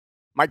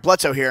Mike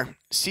Bledsoe here,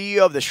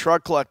 CEO of the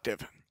Shrugged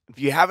Collective. If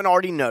you haven't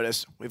already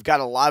noticed, we've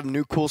got a lot of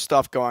new cool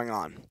stuff going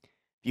on. If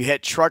you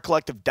hit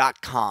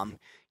shruggedcollective.com,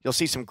 you'll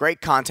see some great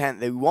content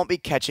that we won't be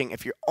catching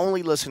if you're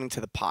only listening to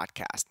the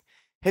podcast.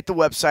 Hit the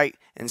website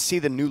and see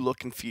the new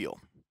look and feel.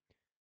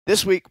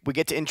 This week, we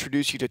get to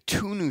introduce you to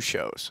two new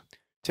shows.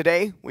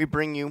 Today, we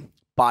bring you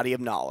Body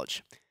of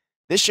Knowledge.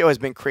 This show has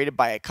been created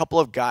by a couple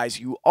of guys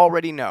you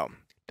already know,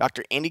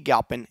 Dr. Andy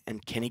Galpin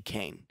and Kenny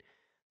Kane.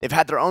 They've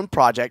had their own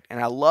project, and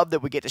I love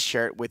that we get to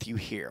share it with you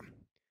here.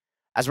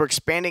 As we're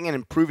expanding and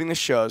improving the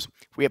shows,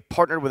 we have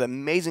partnered with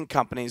amazing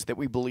companies that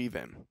we believe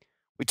in.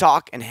 We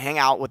talk and hang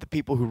out with the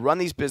people who run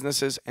these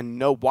businesses and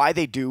know why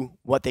they do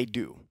what they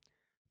do.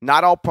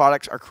 Not all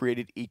products are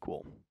created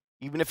equal,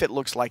 even if it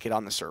looks like it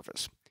on the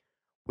surface.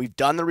 We've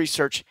done the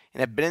research and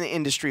have been in the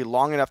industry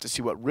long enough to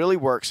see what really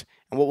works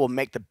and what will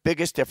make the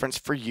biggest difference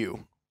for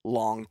you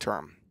long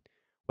term.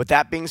 With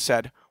that being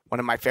said, one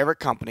of my favorite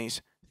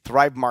companies,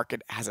 Thrive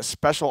Market, has a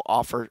special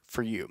offer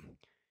for you.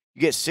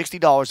 You get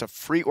 $60 of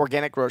free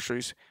organic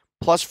groceries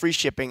plus free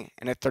shipping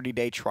and a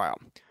 30-day trial.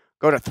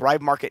 Go to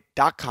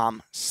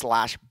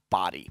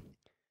thrivemarket.com/body.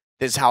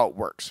 This is how it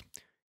works.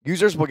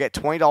 Users will get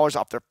 $20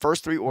 off their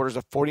first 3 orders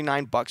of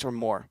 $49 or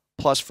more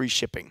plus free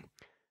shipping.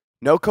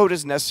 No code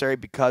is necessary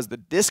because the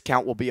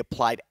discount will be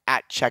applied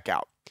at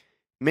checkout.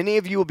 Many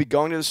of you will be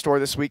going to the store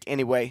this week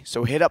anyway,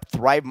 so hit up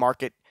Thrive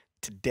Market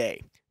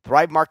today.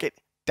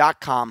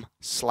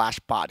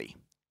 thrivemarket.com/body.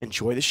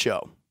 Enjoy the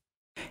show.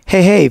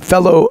 Hey,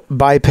 fellow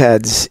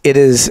bipeds. It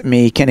is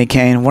me, Kenny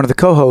Kane, one of the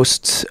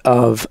co-hosts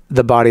of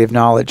The Body of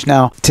Knowledge.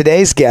 Now,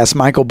 today's guest,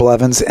 Michael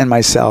Blevins, and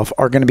myself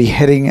are going to be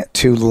heading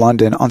to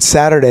London on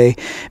Saturday,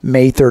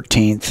 May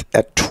 13th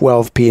at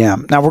 12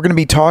 p.m. Now, we're going to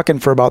be talking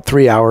for about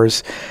 3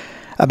 hours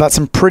about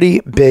some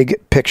pretty big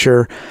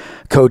picture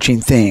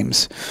coaching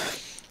themes.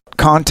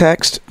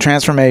 Context,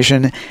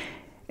 transformation,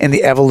 and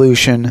the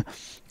evolution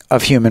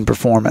of human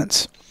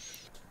performance.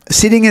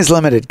 Seating is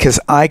limited because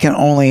I can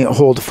only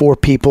hold 4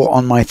 people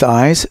on my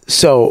thighs.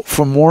 So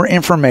for more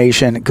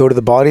information, go to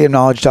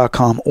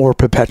thebodyofknowledge.com or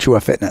Perpetua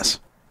Fitness.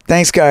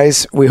 Thanks,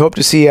 guys. We hope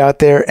to see you out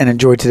there and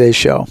enjoy today's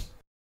show.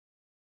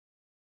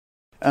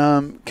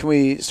 Can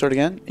we start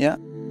again? Yeah.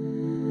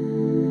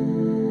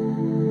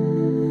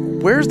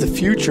 Where's the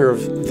future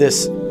of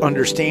this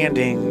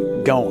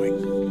understanding going?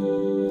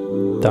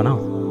 Don't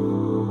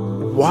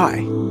know. Why?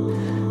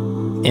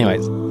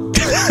 Anyways.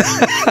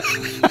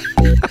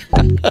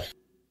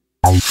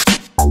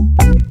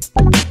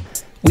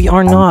 We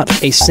are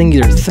not a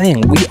singular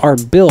thing. We are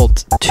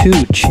built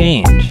to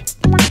change.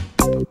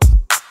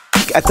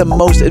 At the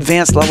most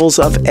advanced levels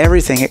of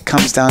everything, it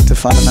comes down to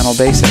fundamental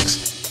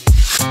basics.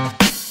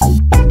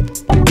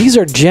 These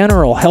are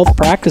general health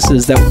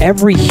practices that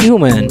every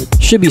human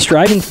should be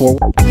striving for.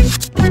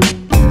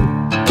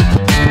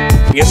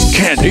 It's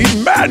candy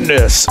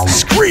madness.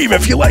 Scream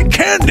if you like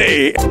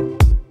candy. I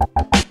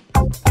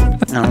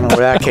don't know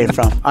where that came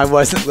from. I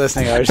wasn't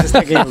listening. I was just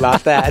thinking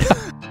about that.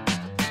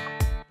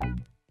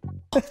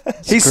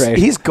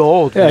 He's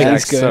gold, yeah, man.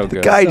 he's good. So The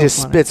good. guy So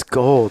just funny. spits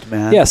gold,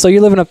 man. Yeah, so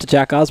you're living up to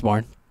Jack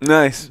Osborne.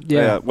 Nice.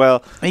 Yeah.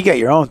 Well, You got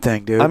your own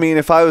thing, dude. I mean,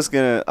 if I was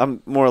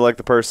I'm more like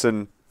the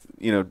person,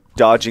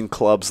 dodging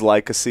clubs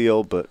like a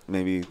seal, but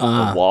maybe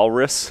a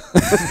walrus.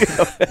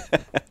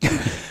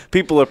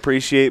 People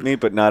appreciate me,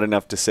 but not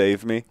enough to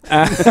save me.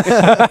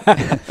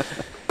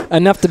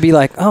 Enough to be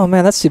like, oh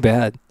man, that's too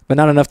bad, but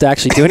not enough to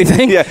actually do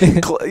anything. yeah,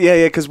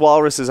 because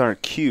walruses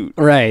aren't cute.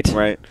 Right.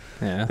 Yeah.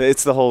 Yeah.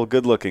 It's the whole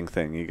good looking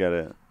thing. You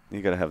gotta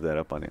have that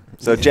up on you.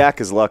 So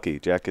Jack is lucky.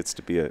 Jack gets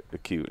to be a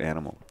cute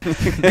animal.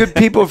 Good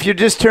people, if you're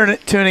just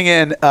tuning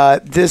in,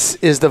 this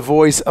is the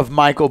voice of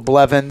Michael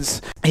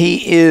Blevins.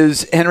 He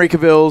is Henry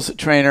Cavill's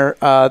trainer.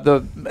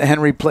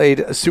 Henry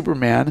played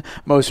Superman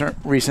most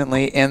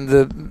recently in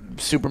the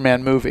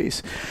Superman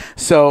movies.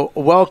 So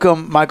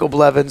welcome, Michael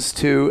Blevins,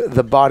 to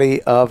The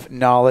Body of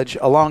Knowledge.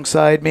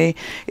 Alongside me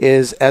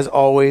is, as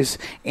always,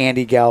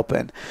 Andy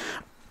Galpin.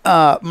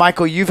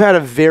 Michael, you've had a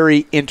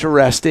very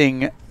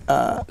interesting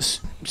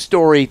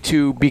story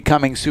to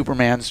becoming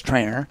Superman's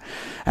trainer.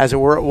 As it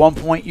were, at one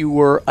point you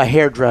were a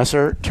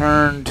hairdresser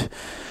turned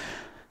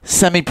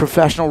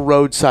semi-professional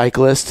road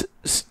cyclist,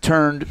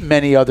 turned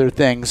many other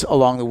things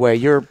along the way.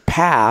 Your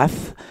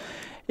path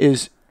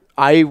is,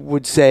 I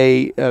would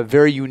say,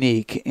 very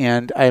unique,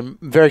 and I'm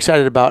very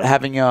excited about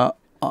having you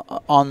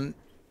on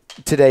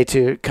today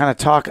to kind of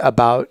talk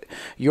about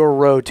your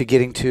road to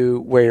getting to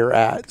where you're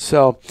at.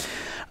 So,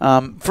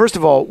 first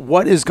of all,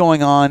 what is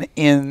going on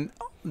in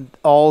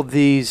all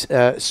these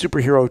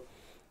superhero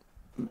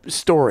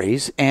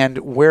stories, and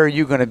where are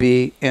you going to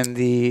be in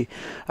the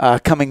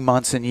coming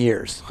months and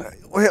years?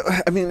 Well,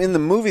 I mean, in the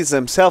movies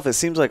themselves, it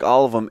seems like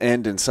all of them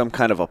end in some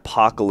kind of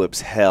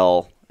apocalypse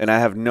hell, and I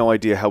have no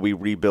idea how we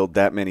rebuild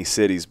that many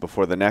cities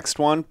before the next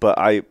one, but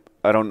I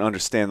don't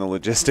understand the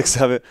logistics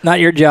of it. Not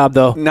your job,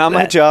 though. Not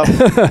my job.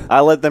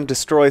 I let them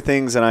destroy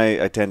things, and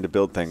I tend to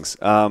build things.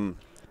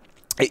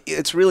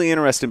 It's really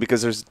interesting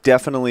because there's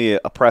definitely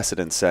a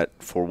precedent set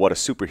for what a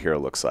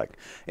superhero looks like.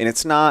 And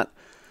it's not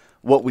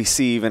what we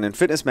see even in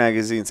fitness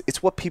magazines.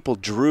 It's what people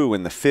drew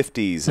in the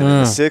 50s and in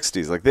the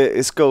 60s. Like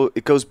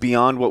it goes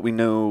beyond what we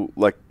know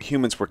like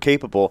humans were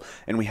capable,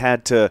 and we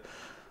had to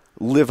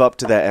live up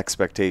to that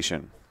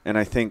expectation. And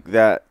I think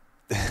that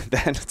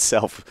that in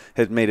itself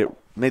had made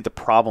the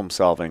problem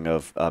solving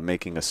of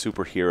making a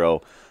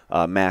superhero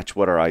match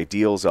what our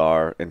ideals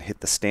are and hit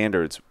the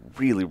standards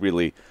really,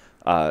 really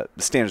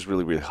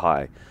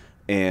high.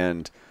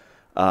 And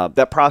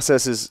that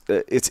process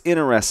it's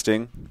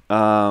interesting,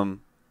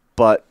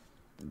 but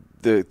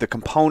the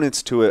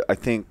components to it, I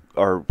think,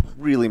 are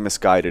really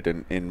misguided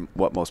in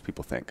what most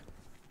people think.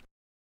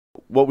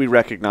 What we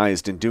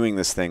recognized in doing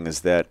this thing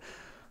is that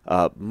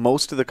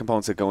most of the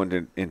components that go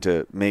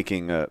into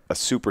making a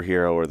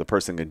superhero or the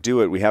person can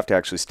do it, we have to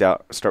actually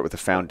start with a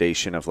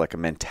foundation of like a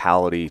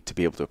mentality to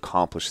be able to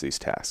accomplish these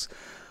tasks.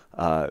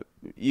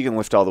 You can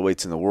lift all the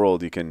weights in the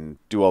world, you can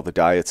do all the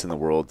diets in the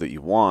world that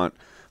you want,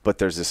 but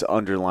there's this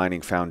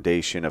underlining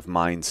foundation of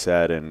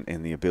mindset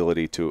and the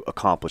ability to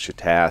accomplish a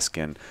task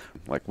and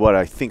like what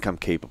I think I'm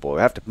capable.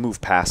 I have to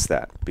move past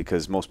that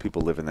because most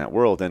people live in that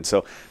world. And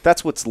so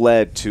that's what's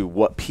led to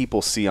what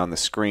people see on the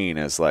screen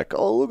as like,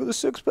 oh, look at the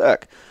six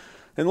pack.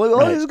 And look,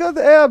 oh, he's got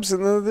the abs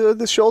and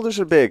the shoulders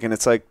are big. And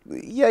it's like,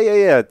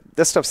 yeah,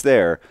 that stuff's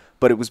there.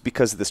 But it was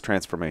because of this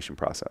transformation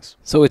process.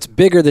 So it's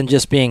bigger than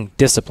just being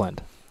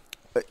disciplined.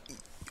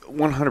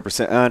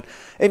 100%.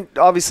 And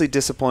obviously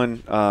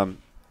discipline,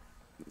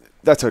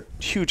 that's a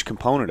huge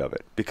component of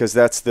it because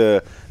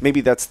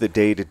maybe that's the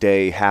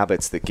day-to-day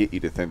habits that get you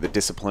to think, the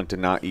discipline to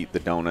not eat the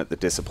donut, the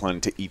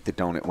discipline to eat the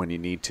donut when you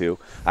need to.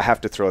 I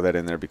have to throw that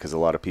in there because a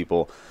lot of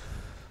people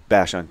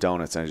bash on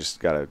donuts and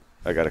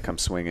I gotta come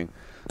swinging.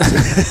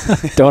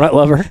 Donut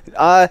lover?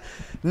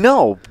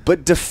 No,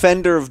 but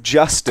defender of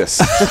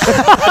justice.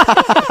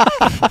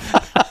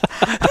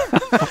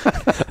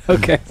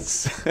 Okay.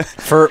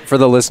 For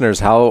the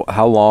listeners,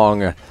 how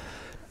long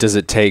does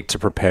it take to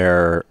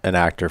prepare an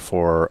actor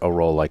for a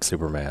role like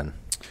Superman?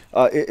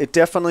 It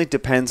definitely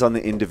depends on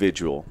the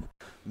individual.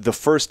 The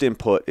first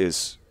input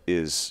is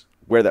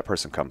where that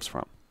person comes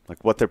from,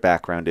 like what their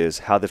background is,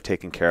 how they've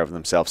taken care of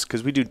themselves,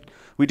 because we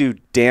do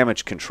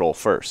damage control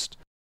first.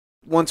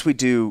 Once we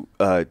do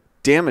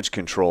damage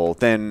control,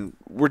 then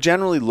we're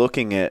generally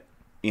looking at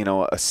a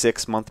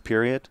 6-month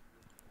period.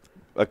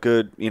 A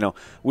good,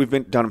 we've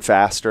done them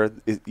faster.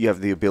 You have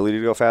the ability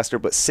to go faster,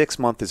 but 6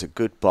 months is a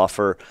good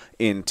buffer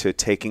into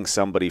taking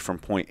somebody from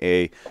point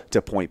A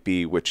to point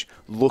B, which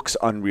looks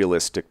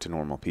unrealistic to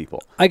normal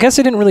people. I guess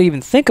I didn't really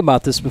even think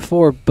about this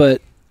before,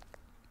 but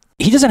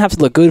he doesn't have to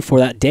look good for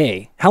that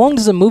day. How long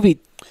does a movie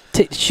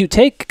shoot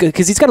take?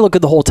 Because he's got to look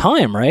good the whole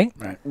time, right?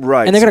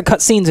 Right. And they're going to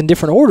cut scenes in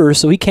different orders,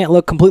 so he can't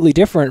look completely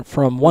different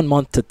from 1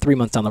 month to 3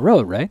 months down the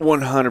road, right?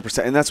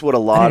 100%. And that's what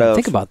I didn't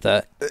think about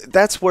that.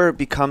 That's where it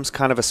becomes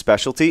kind of a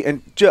specialty.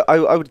 And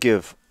I would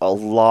give a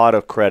lot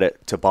of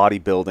credit to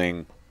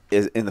bodybuilding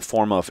in the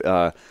form of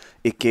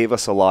it gave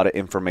us a lot of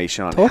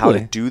information on how to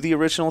do the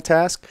original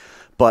task.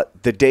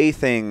 But the day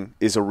thing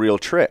is a real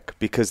trick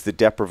because the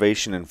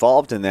deprivation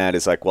involved in that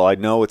is like, well, I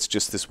know it's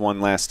just this one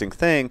lasting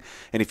thing.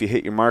 And if you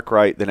hit your mark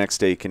right, the next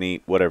day you can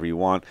eat whatever you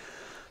want.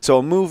 So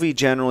a movie,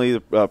 generally,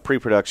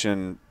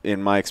 pre-production,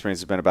 in my experience,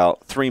 has been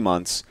about 3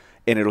 months.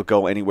 And it'll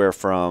go anywhere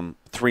from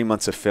 3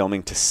 months of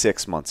filming to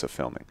 6 months of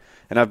filming.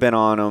 And I've been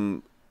on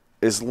them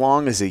as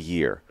long as a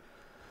year.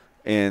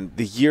 And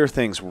the year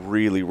thing's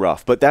really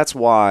rough. But that's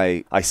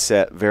why I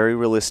set very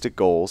realistic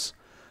goals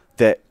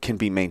that can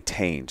be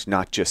maintained,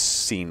 not just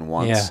seen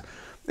once.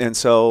 Yeah. And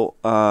so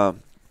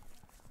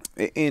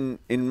in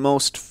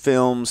most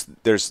films,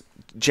 there's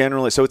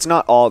generally, so it's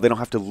not all, they don't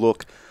have to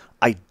look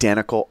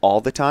identical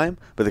all the time,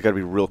 but they got to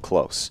be real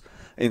close.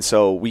 And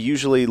so we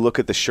usually look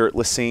at the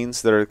shirtless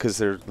scenes that are, because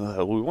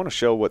we want to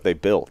show what they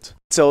built.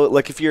 So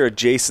like if you're a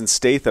Jason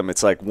Statham,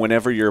 it's like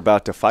whenever you're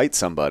about to fight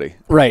somebody.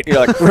 Right.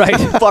 You're like, right.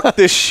 Fuck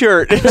this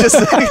shirt. It just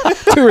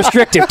too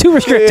restrictive.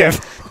 Yeah.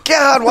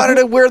 God, why did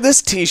I wear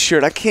this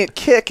T-shirt? I can't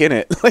kick in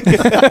it.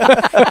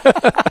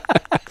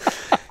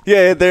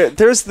 Yeah,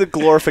 there's the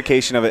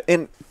glorification of it.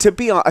 And to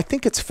be honest, I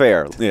think it's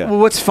fair. Yeah. Well,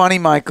 what's funny,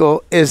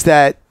 Michael, is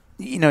that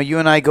you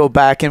and I go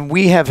back, and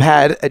we have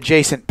had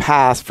adjacent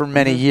paths for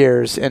many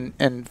years.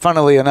 And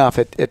funnily enough,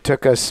 it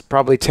took us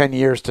probably 10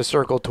 years to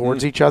circle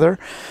towards each other.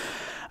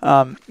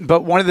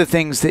 But one of the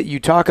things that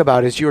you talk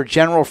about is your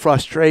general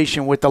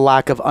frustration with the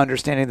lack of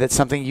understanding that's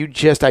something you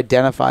just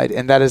identified,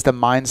 and that is the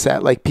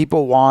mindset. Like,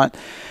 people want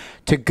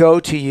to go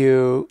to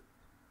you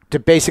to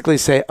basically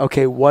say,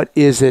 okay, what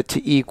is it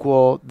to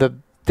equal the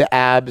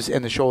abs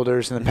and the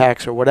shoulders and the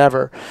pecs or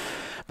whatever?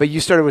 But you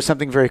started with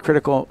something very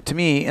critical to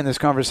me in this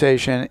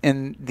conversation,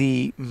 in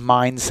the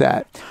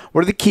mindset.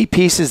 What are the key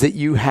pieces that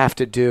you have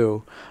to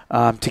do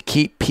to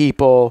keep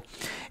people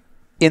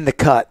in the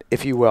cut,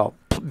 if you will,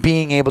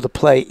 being able to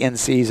play in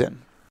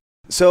season?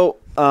 So,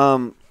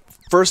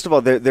 first of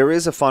all, there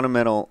is a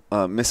fundamental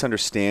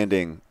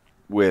misunderstanding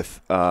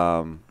with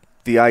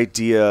the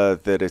idea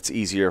that it's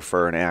easier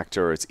for an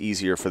actor, or it's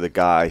easier for the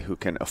guy who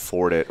can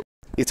afford it.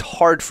 It's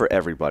hard for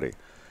everybody.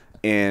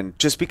 And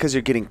just because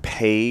you're getting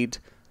paid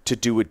to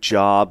do a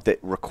job that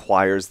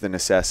requires the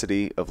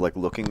necessity of like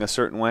looking a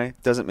certain way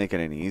doesn't make it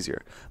any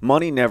easier.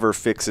 Money never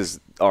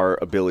fixes our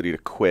ability to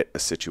quit a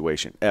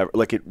situation. Ever.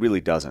 Like it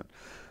really doesn't.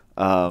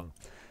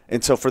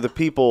 And so for the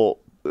people,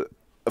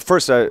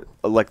 first,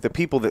 like the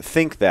people that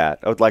think that,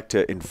 I would like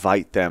to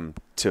invite them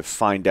to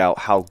find out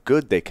how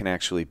good they can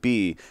actually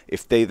be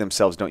if they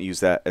themselves don't use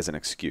that as an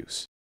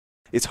excuse.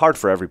 It's hard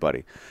for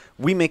everybody.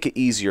 We make it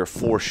easier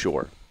for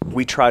sure.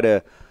 We try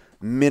to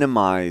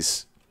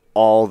minimize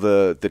all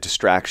the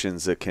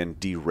distractions that can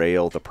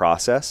derail the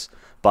process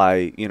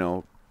by,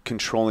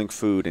 controlling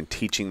food and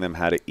teaching them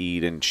how to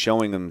eat and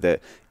showing them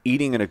that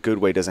eating in a good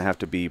way doesn't have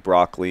to be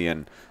broccoli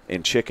and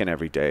chicken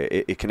every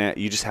day. It can.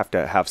 You just have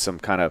to have some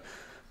kind of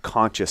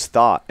conscious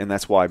thought, and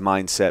that's why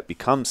mindset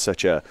becomes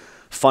such a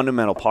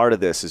fundamental part of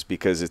this, is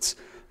because it's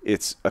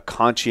a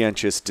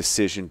conscientious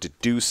decision to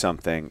do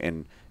something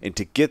and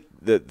to get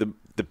the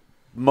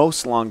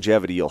most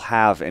longevity you'll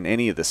have in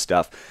any of this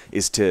stuff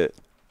is to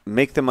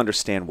make them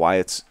understand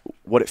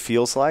what it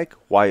feels like,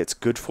 why it's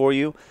good for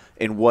you,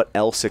 and what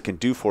else it can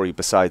do for you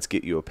besides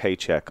get you a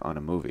paycheck on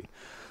a movie.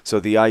 So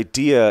the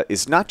idea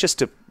is not just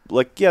to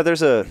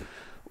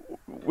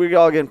we're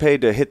all getting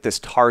paid to hit this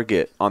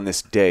target on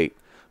this date,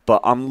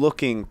 but I'm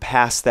looking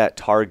past that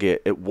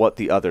target at what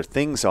the other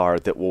things are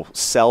that will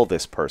sell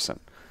this person.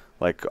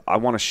 Like I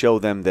want to show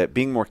them that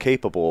being more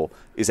capable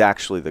is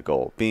actually the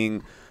goal.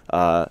 Being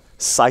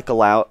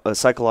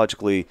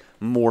psychologically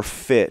more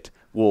fit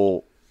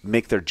will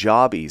make their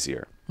job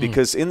easier.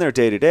 Because in their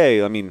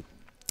day-to-day, I mean,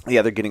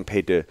 yeah, they're getting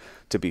paid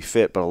to be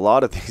fit, but a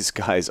lot of these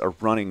guys are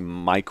running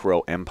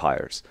micro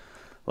empires.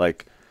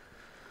 Like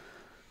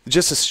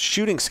just a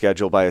shooting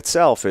schedule by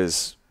itself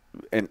it's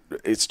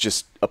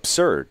just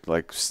absurd.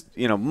 Like,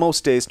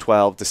 most days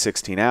 12 to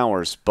 16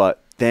 hours,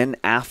 but then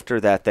after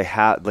that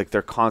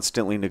they're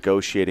constantly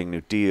negotiating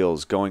new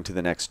deals, going to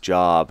the next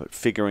job,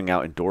 figuring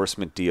out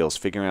endorsement deals,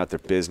 figuring out their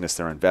business,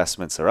 their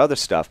investments, their other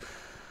stuff.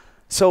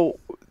 So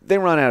they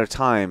run out of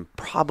time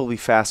probably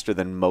faster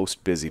than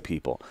most busy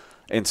people.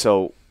 And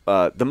so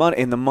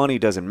the money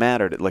doesn't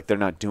matter. Like they're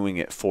not doing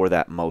it for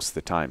that most of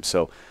the time.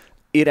 So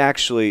it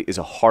actually is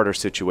a harder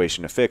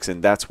situation to fix,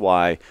 and that's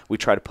why we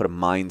try to put a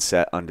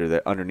mindset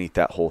underneath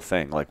that whole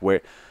thing. Like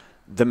where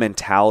the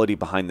mentality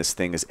behind this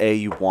thing is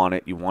you want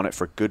it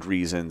for good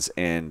reasons,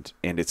 and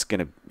it's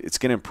gonna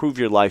improve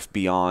your life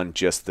beyond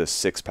just the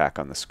six-pack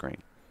on the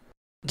screen.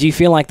 Do you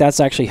feel like that's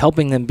actually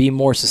helping them be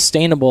more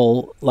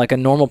sustainable, like a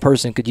normal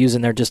person could use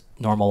in their just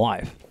normal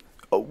life?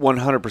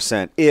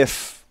 100%.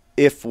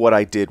 If what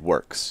I did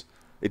works.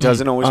 It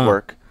doesn't always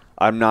work.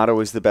 I'm not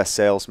always the best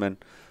salesman.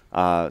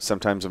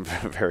 Sometimes I'm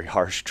a very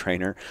harsh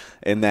trainer,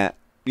 in that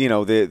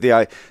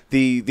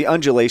the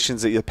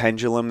undulations, the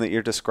pendulum that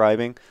you're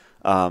describing,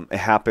 it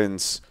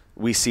happens.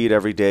 We see it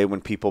every day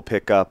when people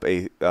pick up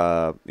a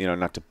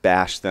not to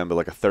bash them, but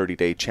like a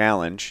 30-day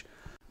challenge.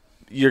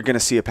 You're going to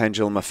see a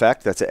pendulum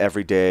effect. That's an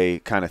everyday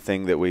kind of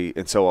thing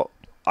and so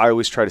I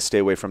always try to stay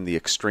away from the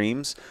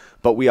extremes,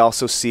 but we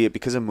also see it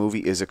because a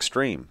movie is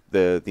extreme.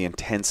 The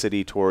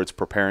intensity towards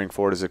preparing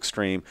for it is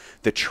extreme.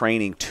 The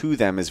training to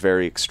them is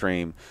very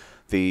extreme.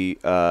 The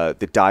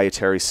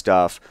dietary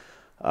stuff,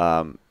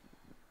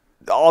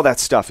 all that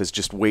stuff is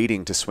just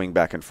waiting to swing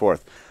back and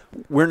forth.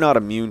 We're not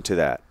immune to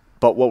that,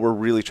 but what we're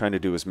really trying to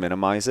do is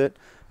minimize it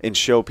and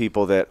show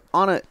people that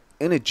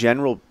in a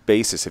general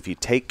basis, if you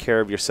take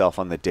care of yourself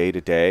on the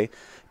day-to-day,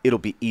 it'll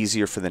be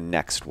easier for the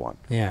next one.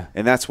 Yeah.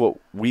 And that's what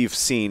we've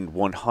seen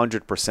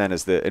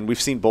 100% and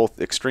we've seen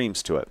both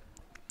extremes to it.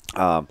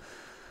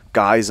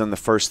 Guys on the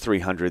first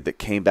 300 that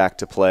came back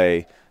to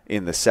play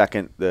in the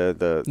second,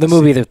 the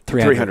movie, the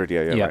 300. 300,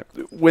 yeah.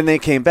 Right. When they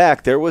came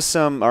back, there was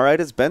some, all right,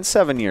 it's been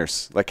 7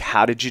 years. Like,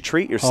 how did you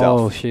treat yourself?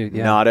 Oh, shoot,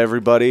 yeah. Not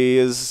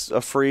everybody's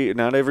a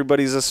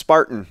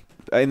Spartan.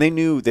 And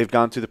they've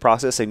gone through the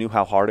process. They knew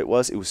how hard it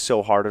was. It was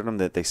so hard on them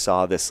that they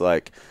saw this,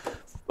 like,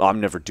 I'm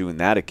never doing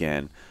that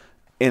again.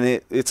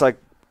 And it's like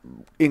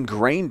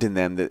ingrained in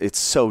them that it's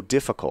so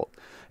difficult.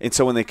 And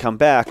so when they come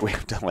back, we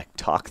have to like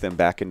talk them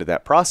back into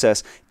that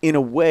process in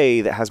a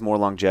way that has more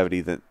longevity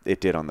than it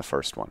did on the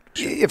first one.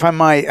 If I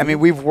might, I mean,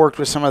 we've worked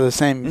with some of the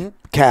same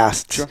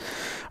casts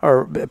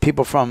or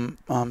people from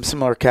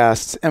similar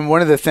casts. And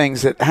one of the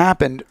things that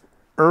happened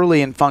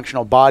early in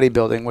functional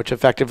bodybuilding, which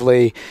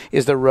effectively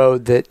is the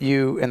road that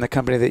you and the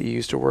company that you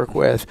used to work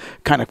with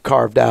kind of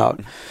carved out.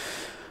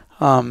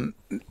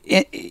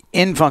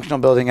 In functional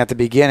building at the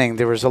beginning,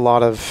 there was a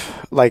lot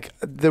of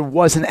there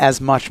wasn't as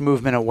much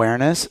movement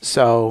awareness.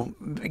 So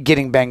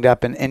getting banged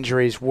up and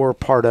injuries were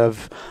part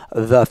of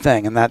the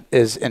thing. And that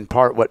is in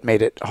part what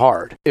made it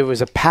hard. It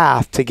was a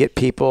path to get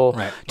people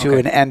to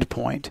an end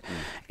point.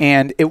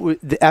 And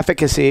the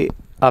efficacy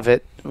of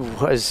it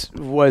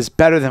was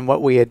better than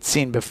what we had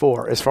seen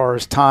before as far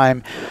as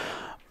time,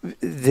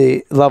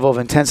 the level of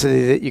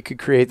intensity that you could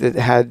create that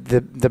had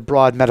the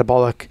broad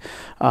metabolic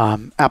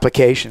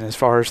application as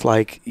far as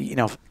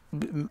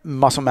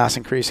muscle mass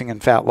increasing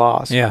and fat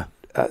loss. Yeah.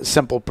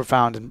 Simple,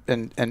 profound,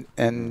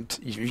 and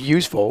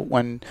useful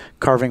when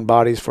carving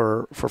bodies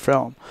for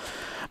film.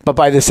 But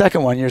by the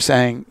second one, you're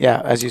saying,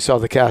 yeah, as you saw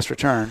the cast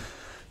return.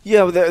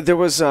 Yeah, there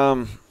was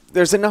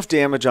there's enough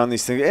damage on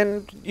these things,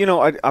 and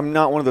I'm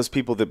not one of those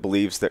people that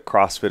believes that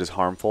CrossFit is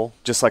harmful.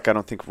 Just like I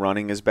don't think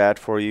running is bad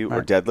for you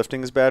or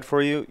deadlifting is bad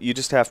for you. You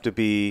just have to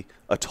be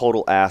a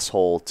total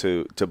asshole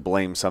to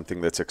blame something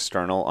that's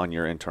external on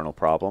your internal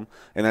problem,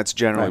 and that's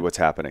generally what's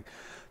happening.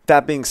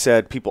 That being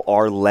said, people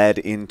are led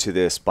into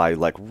this by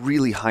like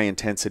really high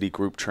intensity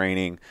group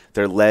training.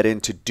 They're led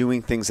into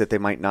doing things that they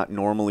might not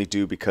normally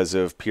do because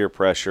of peer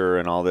pressure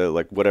and all the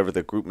like whatever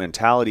the group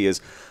mentality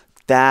is.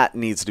 That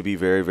needs to be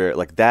very, very,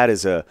 like that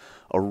is a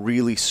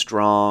really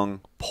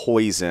strong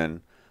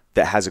poison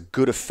that has a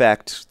good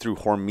effect through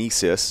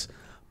hormesis,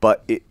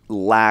 but it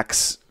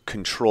lacks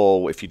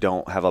control if you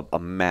don't have a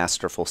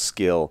masterful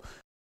skill.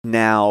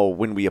 Now,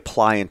 when we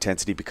apply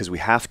intensity, because we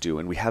have to,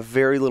 and we have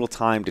very little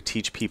time to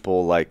teach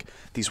people like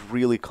these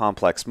really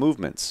complex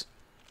movements.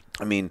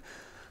 I mean,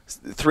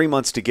 3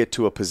 months to get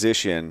to a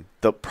position,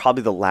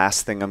 probably the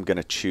last thing I'm going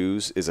to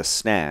choose is a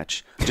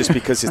snatch, just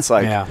because it's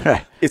like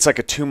it's like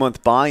a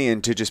 2-month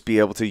buy-in to just be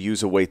able to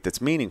use a weight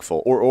that's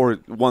meaningful or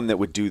one that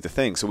would do the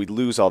thing. So we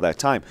lose all that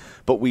time.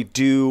 But we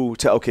do we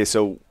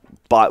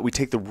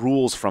take the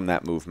rules from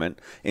that movement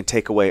and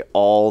take away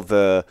all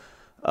the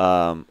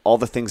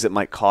things that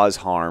might cause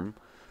harm,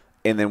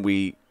 and then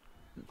we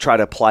try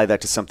to apply that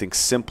to something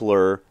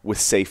simpler with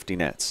safety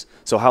nets.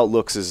 So how it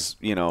looks is,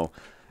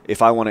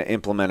 if I want to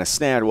implement a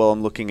snatch, well,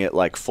 I'm looking at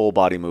like full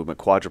body movement,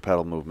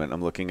 quadrupedal movement.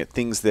 I'm looking at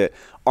things that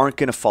aren't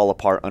going to fall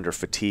apart under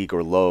fatigue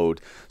or load.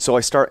 So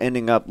I start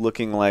ending up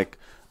looking like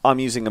I'm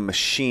using a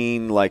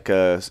machine like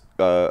a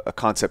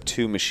Concept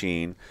 2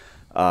 machine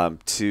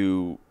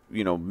to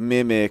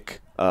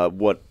mimic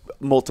what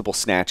multiple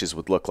snatches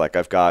would look like.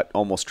 I've got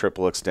almost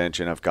triple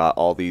extension. I've got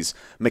all these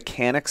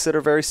mechanics that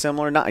are very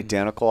similar, not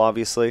identical,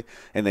 obviously,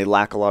 and they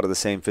lack a lot of the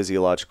same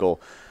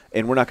physiological.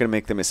 And we're not going to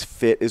make them as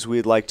fit as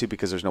we'd like to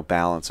because there's no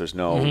balance, there's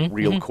no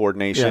real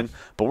coordination. Yeah.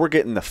 But we're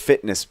getting the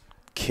fitness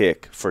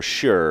kick for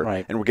sure,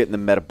 and we're getting the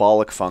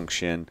metabolic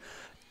function.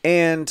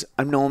 And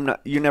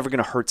you're never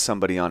going to hurt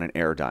somebody on an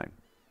Airdyne.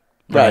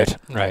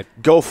 Right.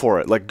 Go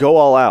for it. Like, go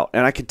all out.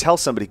 And I could tell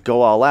somebody,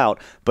 go all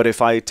out. But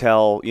if I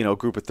tell, a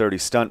group of 30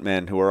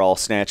 stuntmen who are all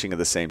snatching at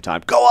the same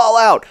time, go all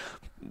out.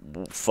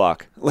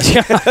 Fuck.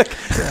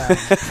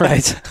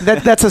 Right.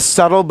 That's a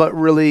subtle but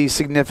really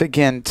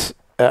significant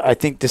I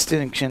think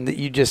distinction that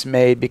you just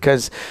made,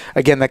 because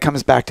again that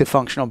comes back to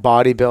functional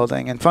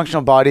bodybuilding. And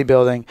functional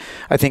bodybuilding,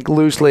 I think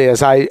loosely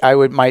as I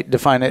might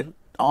define it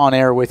on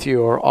air with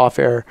you or off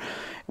air,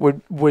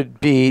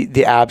 would be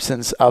the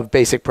absence of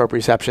basic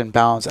proprioception,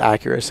 balance,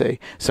 accuracy,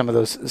 some of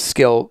those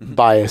skill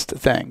biased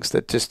things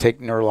that just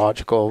take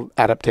neurological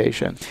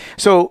adaptation.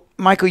 So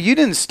Michael, you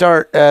didn't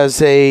start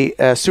as a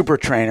super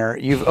trainer.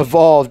 You've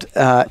evolved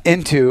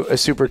into a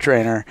super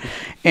trainer,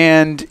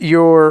 and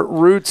your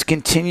roots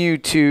continue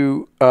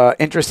to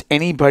interest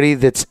anybody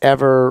that's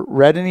ever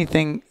read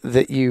anything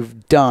that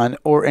you've done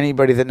or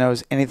anybody that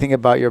knows anything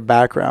about your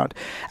background.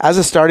 As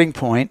a starting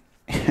point,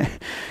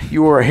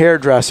 you were a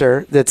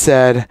hairdresser that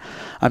said,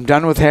 I'm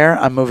done with hair,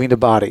 I'm moving to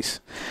bodies,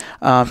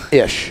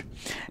 ish.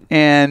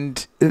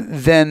 And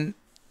then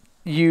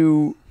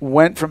you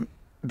went from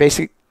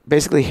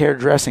basically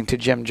hairdressing to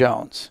Jim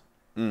Jones.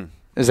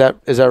 Is that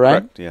right?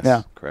 Correct. Yes,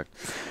 yeah. Correct.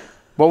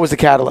 What was the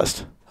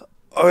catalyst?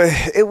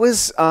 It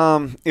was,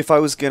 if I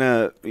was going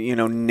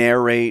to,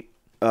 narrate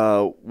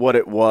what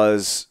it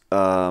was,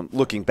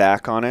 looking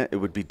back on it, it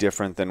would be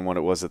different than what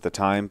it was at the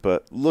time.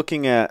 But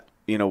looking at,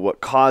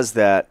 what caused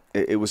that,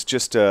 it was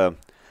just a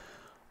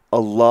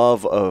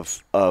love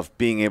of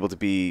being able to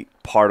be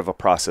part of a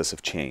process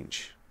of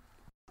change.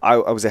 I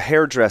was a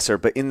hairdresser,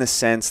 but in the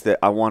sense that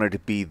I wanted to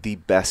be the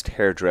best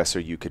hairdresser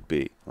you could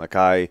be. Like,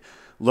 I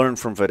learned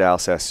from Vidal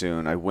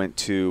Sassoon. I went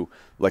to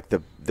like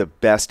the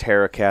best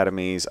hair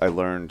academies. I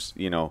learned,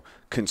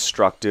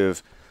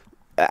 constructive,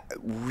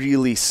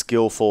 really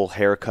skillful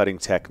hair cutting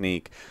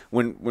technique.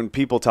 When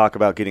people talk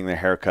about getting their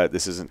hair cut,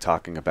 this isn't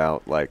talking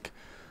about like,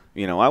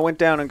 I went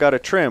down and got a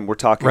trim. We're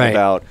talking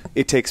about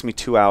it takes me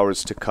 2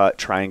 hours to cut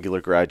triangular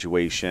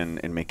graduation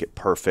and make it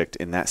perfect,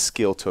 and that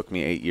skill took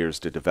me 8 years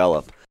to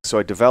develop. So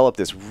I developed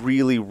this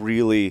really,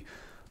 really,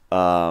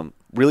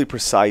 really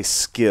precise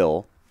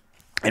skill.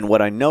 And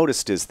what I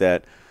noticed is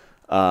that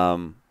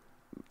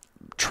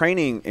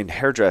training and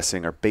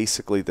hairdressing are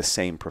basically the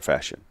same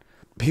profession.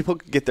 People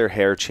get their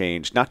hair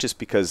changed, not just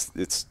because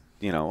it's,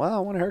 I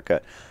want a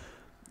haircut.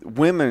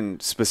 Women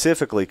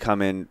specifically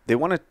come in, they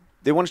want to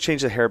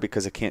change their hair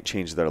because it can't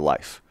change their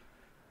life.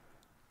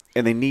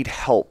 And they need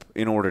help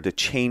in order to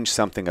change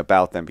something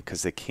about them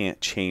because they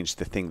can't change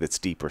the thing that's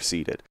deeper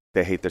seated.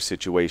 They hate their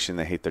situation,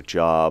 they hate their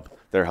job,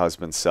 their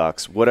husband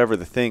sucks, whatever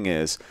the thing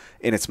is.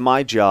 And it's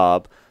my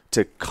job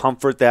to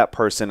comfort that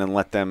person and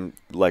let them,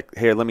 like,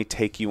 hey, let me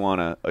take you on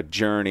a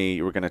journey.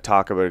 We're going to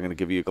talk about it. I'm going to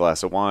give you a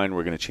glass of wine.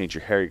 We're going to change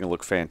your hair. You're going to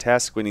look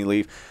fantastic when you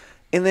leave.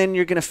 And then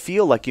you're going to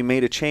feel like you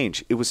made a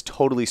change. It was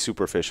totally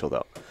superficial,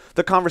 though.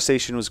 The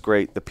conversation was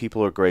great. The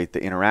people are great.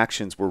 The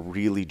interactions were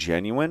really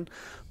genuine.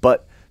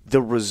 But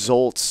the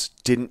results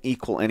didn't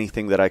equal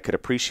anything that I could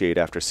appreciate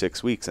after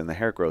 6 weeks, and the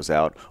hair grows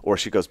out, or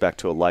she goes back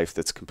to a life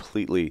that's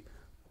completely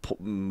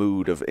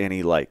mood of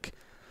any like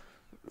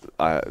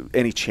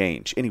any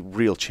change, any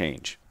real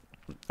change.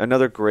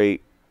 Another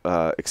great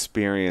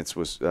experience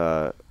was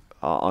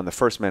on the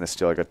first Man of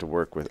Steel. I got to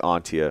work with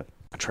Antia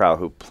Trow,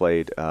 who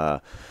played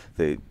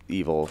the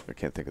evil, I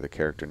can't think of the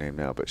character name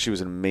now, but she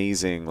was an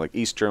amazing, like,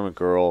 East German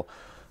girl,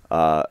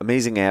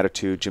 amazing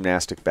attitude,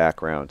 gymnastic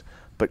background,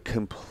 but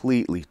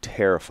completely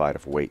terrified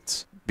of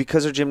weights.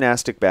 Because her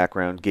gymnastic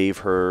background gave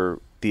her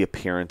the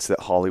appearance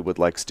that Hollywood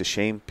likes to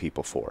shame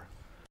people for.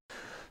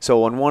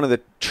 So on one of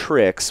the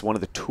tricks, one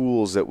of the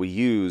tools that we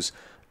use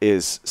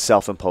is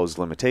self-imposed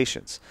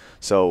limitations.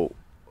 So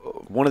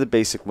one of the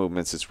basic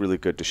movements that's really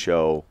good to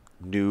show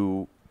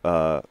new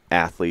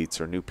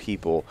athletes or new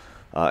people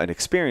an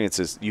experience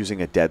is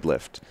using a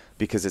deadlift,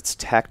 because it's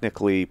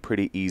technically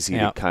pretty easy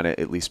to kind of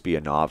at least be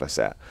a novice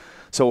at.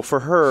 So for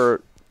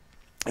her,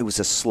 it was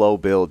a slow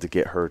build to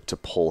get her to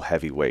pull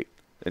heavy weight.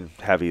 And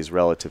heavy is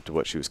relative to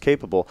what she was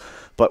capable.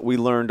 But we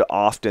learned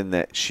often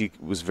that she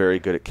was very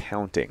good at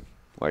counting.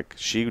 Like,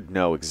 she would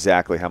know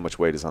exactly how much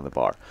weight is on the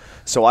bar.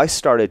 So I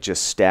started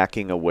just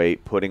stacking a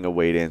weight, putting a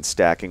weight in,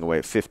 stacking away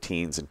at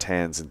 15s and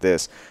 10s and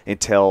this,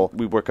 until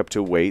we work up to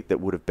a weight that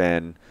would have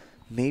been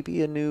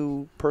maybe a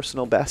new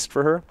personal best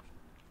for her.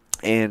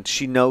 And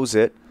she knows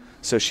it.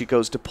 So she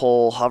goes to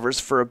pull, hovers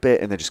for a bit,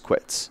 and then just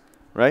quits,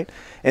 right?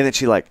 And then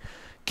she, like,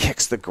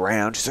 kicks the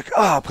ground. She's like,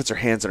 oh, puts her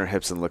hands on her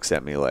hips and looks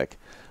at me like,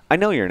 I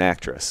know you're an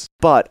actress,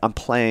 but I'm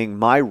playing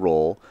my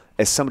role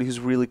as somebody who's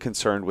really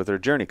concerned with her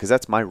journey, because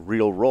that's my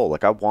real role.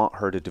 Like, I want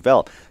her to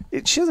develop.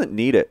 She doesn't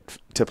need it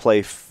to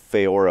play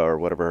Feora or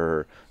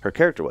whatever her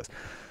character was.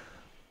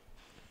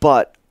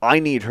 But I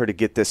need her to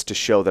get this to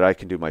show that I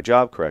can do my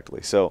job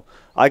correctly. So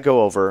I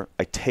go over,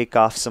 I take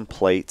off some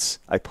plates,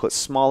 I put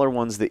smaller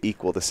ones that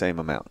equal the same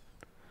amount.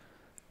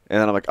 And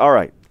then I'm like, all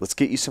right, let's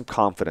get you some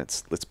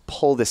confidence. Let's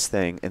pull this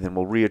thing, and then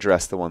we'll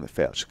readdress the one that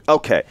failed. She's like,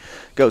 okay.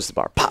 Goes to the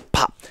bar, pop,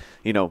 pop.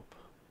 You know,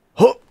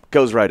 hook,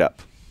 goes right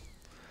up.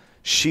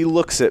 She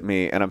looks at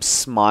me, and I'm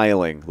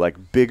smiling,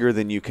 like bigger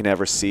than you can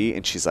ever see,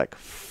 and she's like,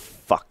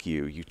 fuck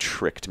you, you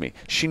tricked me.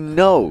 She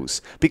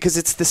knows, because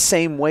it's the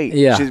same weight.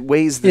 Yeah. She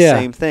weighs the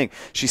same thing.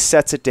 She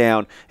sets it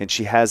down, and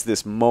she has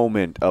this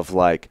moment of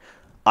like,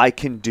 I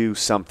can do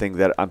something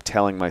that I'm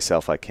telling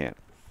myself I can't.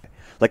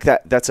 Like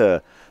that's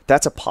a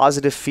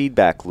positive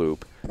feedback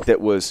loop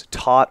that was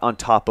taught on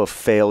top of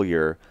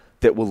failure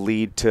that will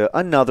lead to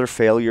another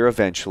failure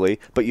eventually,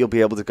 but you'll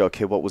be able to go,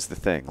 okay, what was the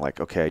thing? Like,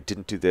 okay, I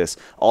didn't do this.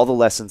 All the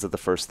lessons of the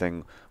first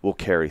thing will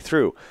carry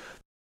through.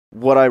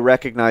 What I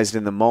recognized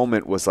in the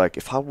moment was like,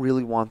 if I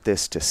really want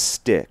this to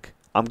stick,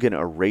 I'm going to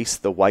erase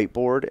the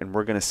whiteboard, and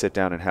we're going to sit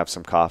down and have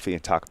some coffee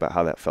and talk about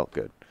how that felt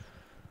good.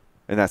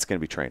 And that's going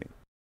to be training.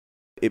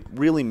 It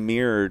really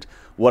mirrored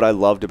what I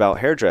loved about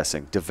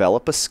hairdressing.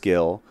 Develop a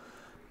skill,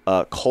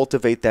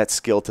 cultivate that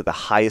skill to the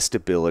highest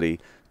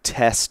ability,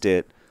 test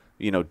it,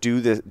 you know, do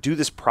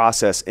this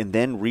process, and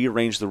then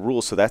rearrange the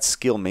rules so that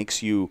skill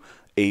makes you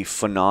a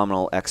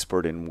phenomenal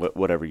expert in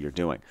whatever you're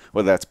doing,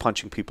 whether that's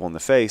punching people in the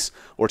face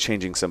or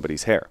changing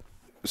somebody's hair.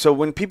 So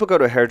when people go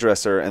to a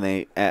hairdresser and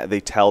they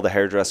tell the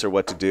hairdresser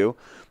what to do,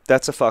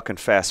 that's a fucking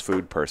fast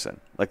food person.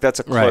 Like, that's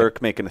a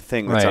clerk making a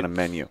thing that's on a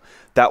menu.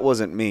 That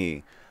wasn't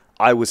me.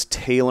 I was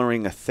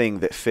tailoring a thing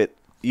that fit,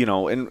 you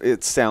know, and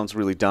it sounds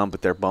really dumb,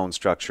 but their bone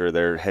structure,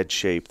 their head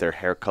shape, their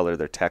hair color,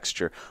 their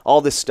texture,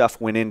 all this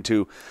stuff went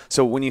into.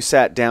 So when you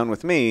sat down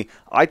with me,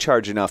 I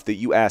charge enough that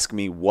you ask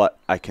me what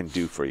I can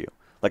do for you.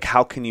 Like,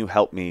 how can you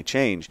help me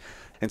change?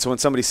 And so when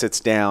somebody sits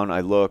down, I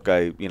look,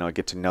 I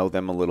get to know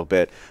them a little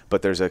bit,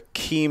 but there's a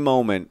key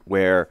moment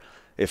where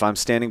if I'm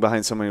standing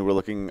behind somebody, we're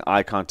looking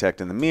eye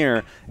contact in the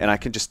mirror, and I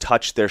can just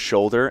touch their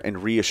shoulder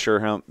and reassure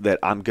him that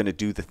I'm going to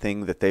do the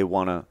thing that they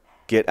want to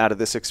get out of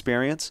this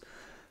experience.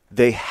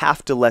 They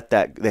have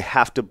to they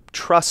have to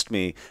trust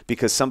me,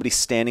 because somebody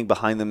standing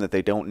behind them that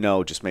they don't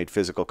know just made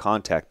physical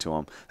contact to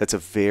them. That's a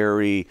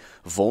very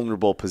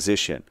vulnerable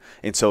position.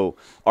 And so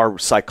our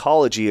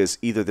psychology is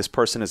either this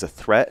person is a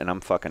threat and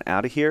I'm fucking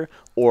out of here,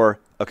 or,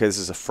 okay, this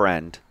is a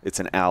friend, it's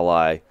an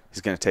ally,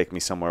 he's going to take me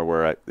somewhere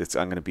where I'm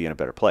going to be in a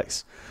better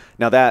place.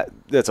 Now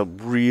that's a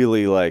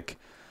really like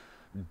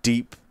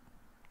deep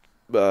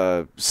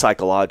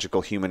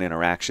psychological human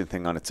interaction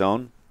thing on its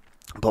own.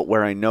 But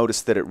where I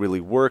noticed that it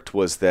really worked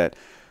was that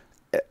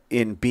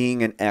in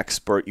being an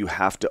expert, you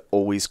have to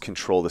always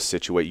control the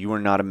situation. You are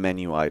not a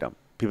menu item.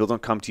 People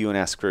don't come to you and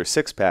ask for a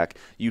six-pack.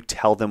 You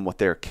tell them what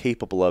they're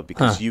capable of,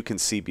 because you can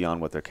see beyond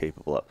what they're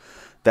capable of.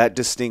 That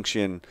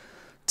distinction,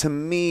 to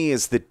me,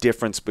 is the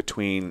difference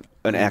between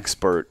an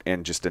expert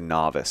and just a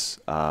novice.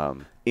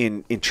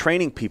 In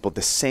training people,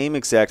 the same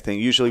exact thing.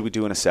 Usually we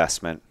do an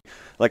assessment.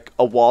 Like,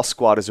 a wall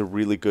squat is a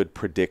really good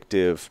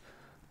predictive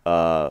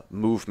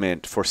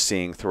movement for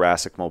seeing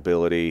thoracic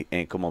mobility,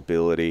 ankle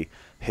mobility,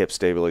 hip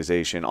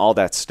stabilization, all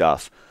that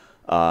stuff.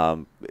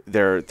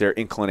 Their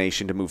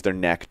inclination to move their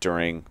neck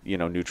during,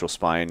 neutral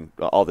spine,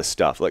 all this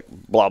stuff, like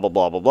blah, blah,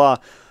 blah, blah, blah.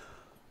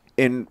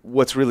 And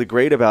what's really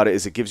great about it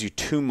is it gives you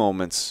 2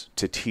 moments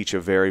to teach a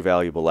very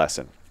valuable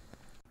lesson.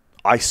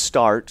 I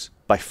start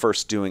by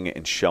first doing it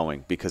and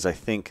showing, because I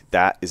think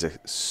that is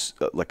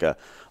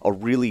a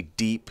really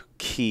deep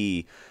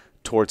key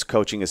towards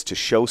coaching, is to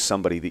show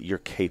somebody that you're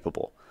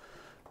capable.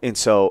 And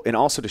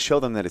also to show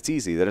them that it's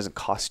easy, that doesn't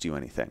cost you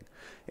anything.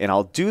 And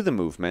I'll do the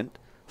movement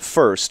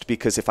first,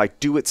 because if I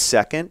do it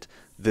second,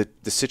 the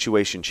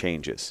situation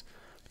changes.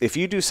 If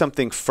you do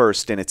something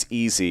first and it's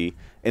easy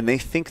and they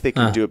think they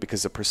can do it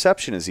because the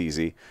perception is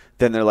easy,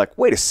 then they're like,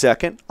 wait a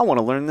second, I want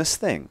to learn this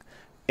thing.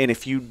 And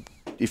if you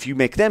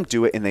make them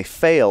do it and they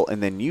fail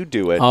and then you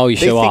do it, they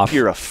think off.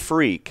 you're a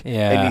freak.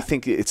 Yeah. And you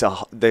think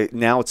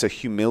now it's a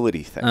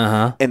humility thing.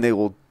 And they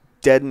will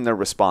deaden their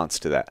response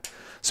to that.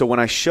 So when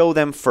I show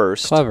them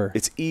first, Clever.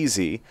 it's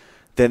easy.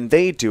 Then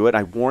they do it.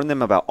 I warn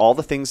them about all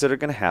the things that are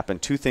going to happen.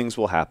 2 things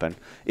will happen.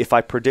 If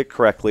I predict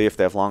correctly, if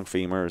they have long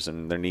femurs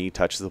and their knee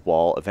touches the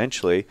wall,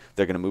 eventually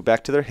they're going to move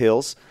back to their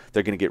heels.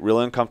 They're going to get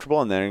really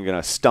uncomfortable, and then they're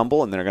going to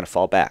stumble, and then they're going to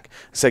fall back.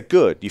 I say,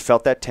 good. You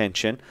felt that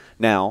tension.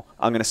 Now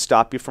I'm going to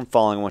stop you from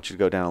falling. I want you to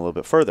go down a little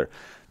bit further.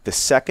 The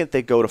second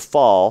they go to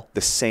fall,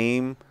 the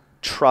same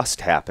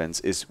trust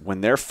happens. Is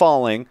when they're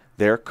falling,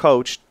 their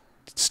coach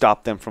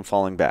stopped them from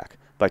falling back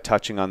by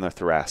touching on their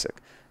thoracic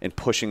and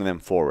pushing them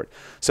forward.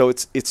 So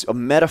it's a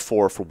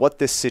metaphor for what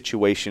this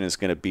situation is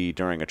going to be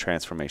during a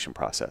transformation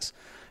process.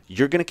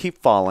 You're going to keep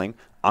falling.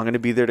 I'm going to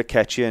be there to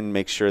catch you and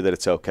make sure that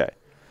it's okay.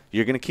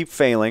 You're going to keep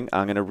failing.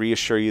 I'm going to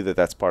reassure you that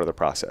that's part of the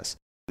process.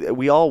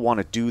 We all want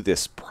to do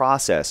this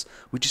process.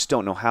 We just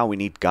don't know how. We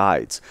need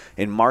guides.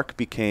 And Mark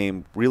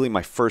became really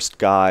my first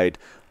guide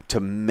to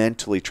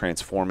mentally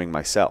transforming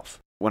myself.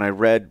 When I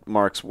read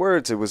Mark's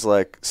words, it was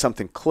like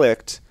something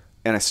clicked,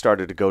 and I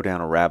started to go down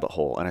a rabbit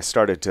hole, and I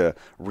started to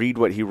read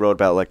what he wrote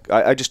about. Like,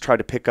 I just tried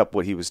to pick up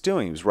what he was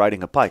doing. He was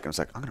riding a bike. I was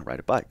like, I'm going to ride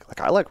a bike.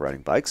 Like, I like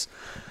riding bikes.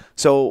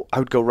 So I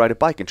would go ride a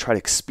bike and try to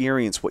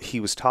experience what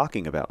he was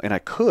talking about. And I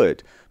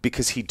could,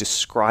 because he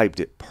described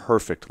it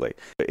perfectly.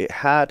 It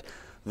had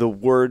the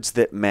words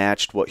that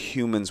matched what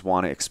humans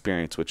want to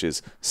experience, which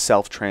is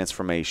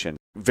self-transformation.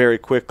 Very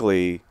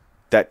quickly,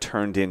 that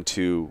turned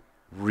into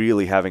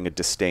really having a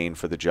disdain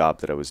for the job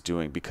that I was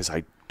doing, because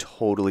I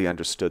totally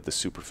understood the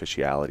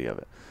superficiality of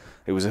it.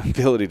 It was an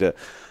ability to,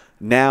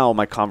 now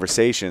my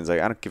conversations, like,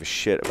 I don't give a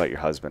shit about your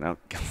husband. I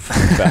don't give a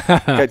fuck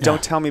about, okay,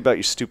 don't tell me about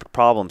your stupid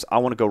problems. I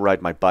want to go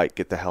ride my bike.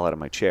 Get the hell out of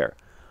my chair.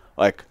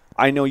 Like,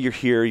 I know you're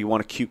here. You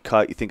want a cute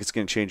cut. You think it's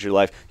going to change your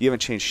life. You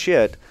haven't changed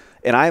shit,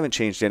 and I haven't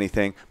changed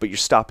anything, but you're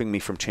stopping me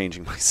from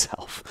changing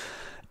myself.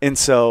 And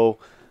so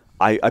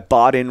I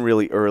bought in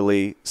really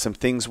early. Some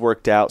things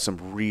worked out.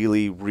 Some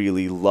really,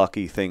 really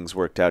lucky things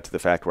worked out to the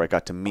fact where I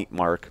got to meet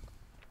Mark.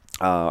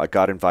 I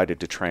got invited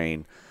to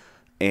train,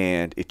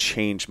 and it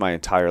changed my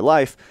entire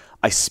life.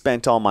 I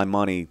spent all my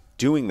money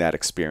doing that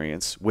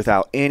experience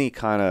without any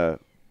kind of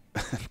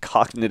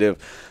cognitive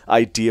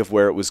idea of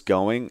where it was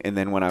going. And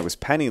then when I was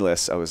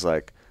penniless, I was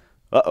like,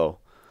 uh-oh.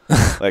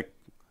 Like,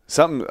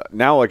 something,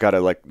 now I gotta,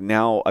 like,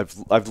 now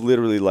I've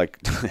literally, like,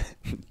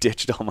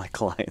 ditched all my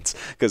clients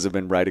because I've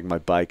been riding my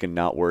bike and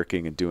not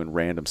working and doing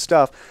random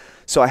stuff.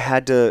 So I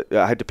had to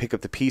pick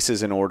up the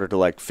pieces in order to,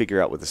 like,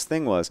 figure out what this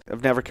thing was.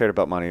 I've never cared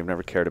about money. I've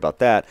never cared about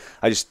that.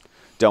 I just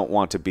don't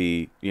want to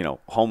be,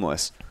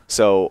 homeless.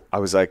 So I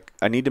was like,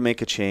 I need to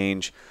make a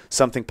change.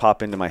 Something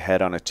popped into my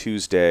head on a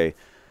Tuesday,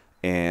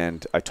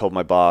 and I told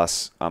my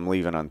boss I'm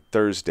leaving on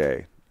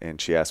Thursday. And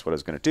she asked what I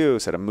was going to do. I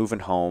said, I'm moving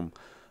home.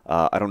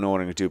 I don't know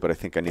what I'm going to do, but I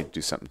think I need to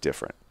do something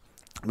different.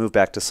 Moved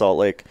back to Salt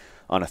Lake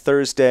on a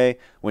Thursday,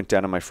 went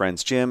down to my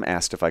friend's gym,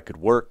 asked if I could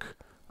work.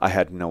 I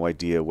had no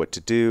idea what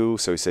to do.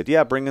 So he said,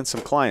 yeah, bring in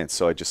some clients.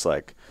 So I just,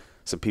 like,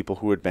 some people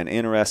who had been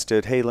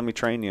interested, hey, let me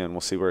train you and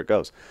we'll see where it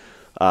goes.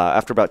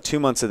 After about 2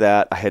 months of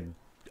that,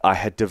 I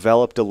had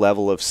developed a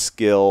level of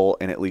skill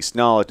and at least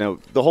knowledge. Now,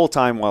 the whole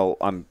time while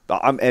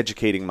I'm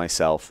educating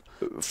myself,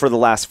 for the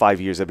last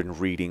 5 years, I've been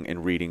reading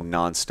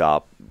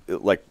nonstop,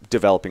 like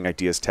developing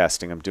ideas,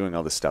 testing. I'm doing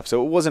all this stuff.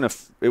 So it wasn't a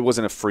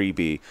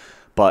freebie,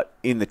 but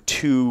in the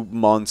 2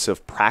 months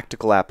of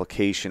practical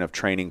application of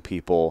training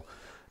people,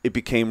 it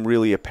became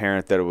really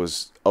apparent that it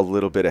was a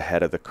little bit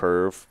ahead of the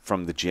curve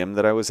from the gym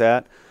that I was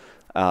at.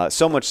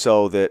 So much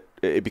so that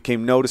it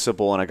became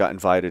noticeable, and I got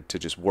invited to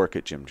just work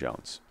at Jim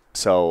Jones.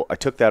 So I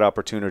took that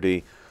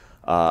opportunity.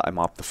 I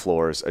mopped the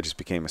floors. I just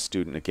became a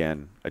student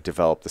again. I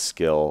developed the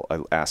skill.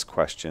 I asked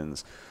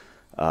questions.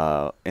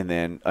 And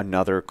then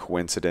another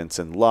coincidence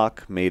and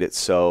luck made it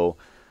so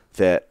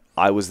that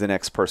I was the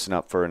next person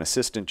up for an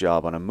assistant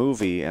job on a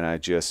movie, and I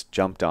just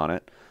jumped on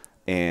it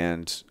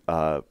and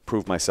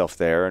proved myself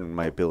there and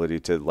my ability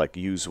to, like,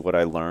 use what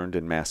I learned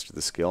and master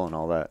the skill and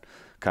all that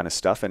kind of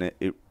stuff. And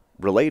it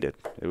related.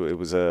 It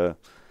was a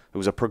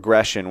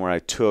progression where I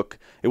took,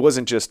 it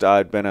wasn't just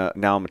now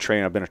I'm a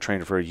trainer, I've been a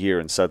trainer for a year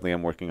and suddenly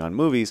I'm working on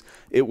movies.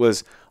 It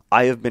was,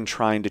 I have been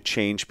trying to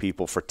change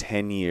people for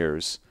 10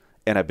 years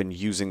and I've been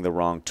using the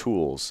wrong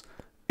tools,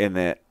 and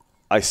that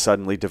I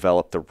suddenly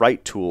developed the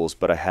right tools,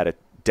 but I had a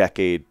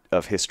decade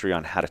of history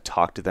on how to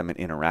talk to them and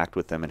interact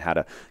with them and how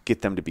to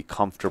get them to be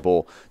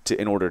comfortable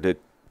in order to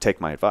take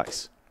my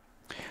advice.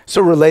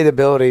 So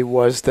relatability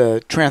was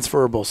the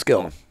transferable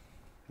skill.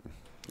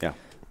 Yeah.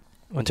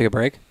 Want to take a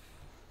break?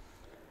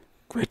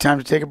 Great time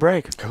to take a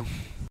break. Go.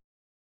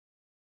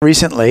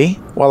 Recently,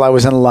 while I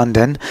was in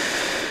London,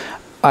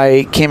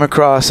 I came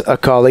across a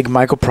colleague,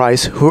 Michael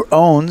Price, who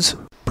owns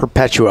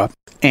Perpetua.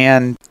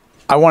 And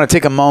I want to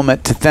take a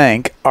moment to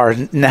thank our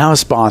now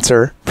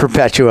sponsor,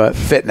 Perpetua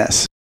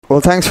Fitness.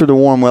 Well, thanks for the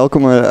warm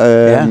welcome.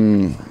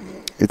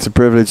 It's a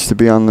privilege to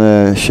be on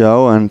the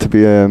show and to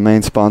be a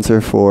main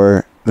sponsor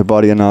for the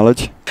Body of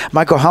Knowledge.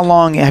 Michael, how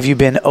long have you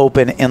been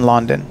open in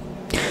London?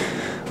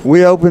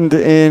 We opened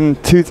in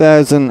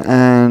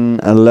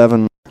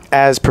 2011.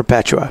 As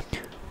Perpetua?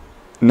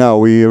 No,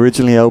 we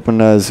originally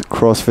opened as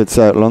CrossFit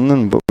South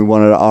London, but we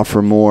wanted to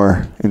offer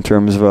more in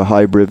terms of a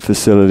hybrid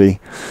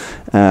facility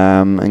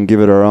and give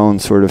it our own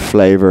sort of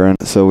flavor. And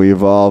so we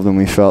evolved, and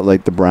we felt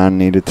like the brand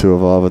needed to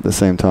evolve at the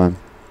same time.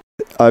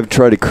 I've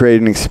tried to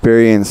create an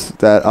experience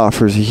that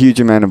offers a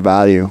huge amount of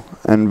value.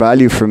 And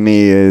value for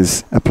me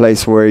is a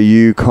place where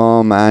you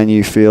come and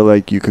you feel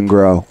like you can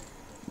grow,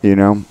 you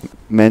know,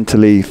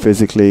 mentally,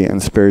 physically,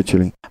 and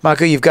spiritually.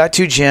 Michael, you've got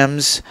 2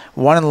 gyms,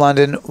 one in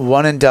London,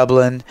 one in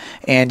Dublin,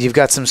 and you've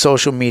got some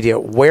social media.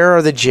 Where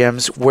are the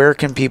gyms? Where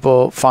can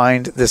people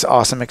find this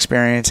awesome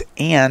experience?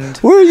 And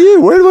where are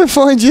you? Where do I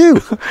find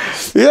you?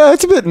 Yeah,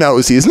 it's a bit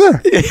nosy, isn't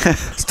it?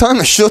 It's time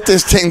to shut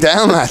this thing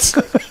down, lads.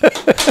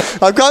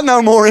 I've got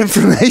no more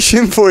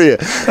information for you.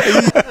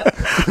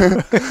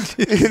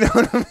 You know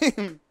what I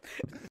mean?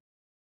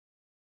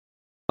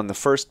 On the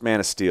first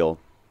Man of Steel,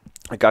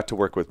 I got to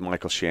work with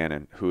Michael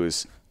Shannon, who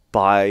is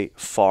by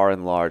far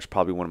and large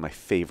probably one of my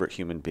favorite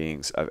human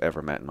beings I've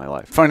ever met in my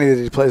life. Funny that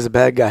he plays the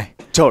bad guy.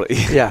 Totally.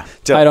 Yeah.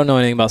 I don't know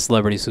anything about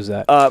celebrities. Who's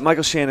that?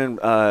 Michael Shannon,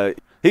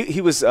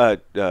 he was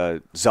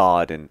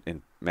Zod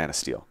in Man of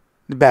Steel.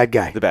 The bad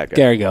guy. The bad guy.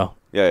 There you go.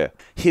 Yeah.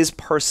 His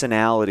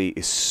personality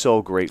is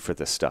so great for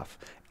this stuff.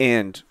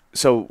 And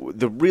so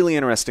the really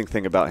interesting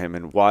thing about him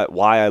and why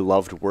I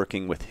loved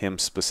working with him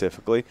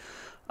specifically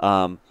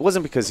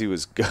wasn't because he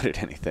was good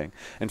at anything.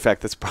 In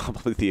fact, that's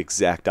probably the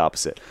exact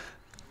opposite.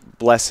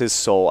 Bless his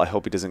soul. I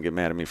hope he doesn't get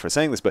mad at me for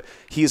saying this, but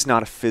he is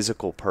not a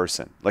physical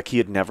person. Like, he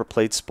had never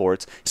played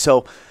sports.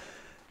 So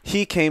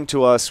he came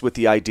to us with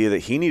the idea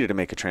that he needed to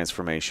make a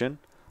transformation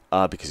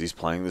because he's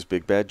playing this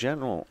big bad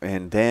general.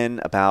 And then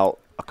about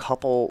a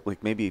couple,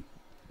 like maybe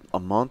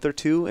a month or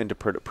two into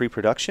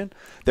pre-production,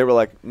 they were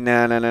like,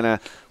 nah,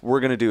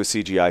 we're going to do a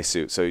CGI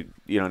suit, so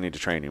you don't need to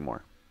train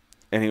anymore.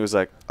 And he was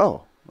like,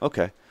 oh,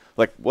 okay.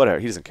 Like, whatever.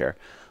 He doesn't care.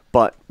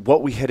 But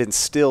what we had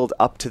instilled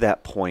up to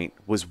that point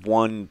was,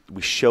 one,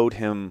 we showed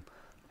him,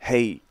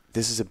 hey,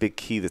 this is a big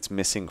key that's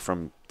missing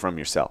from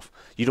yourself.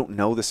 You don't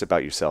know this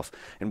about yourself.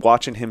 And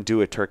watching him do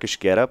a Turkish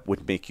getup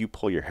would make you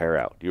pull your hair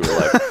out. You were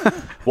like,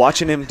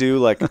 watching him do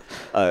like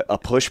a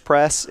push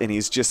press, and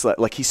he's just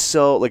like he's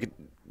so like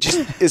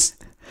just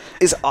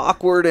is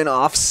awkward and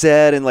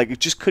offset, and like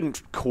just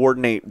couldn't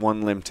coordinate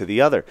one limb to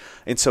the other.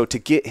 And so to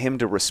get him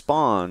to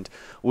respond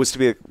was to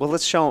be like, well,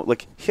 let's show him,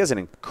 like, he has an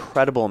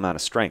incredible amount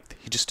of strength.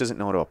 He just doesn't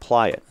know how to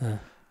apply it.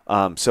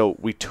 So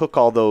we took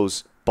all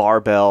those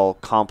barbell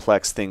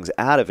complex things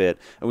out of it,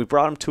 and we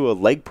brought him to a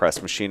leg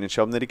press machine and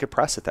showed him that he could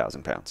press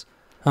 1,000 pounds.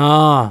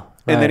 Right.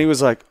 And then he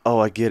was like, oh,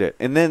 I get it.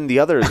 And then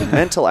the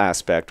mental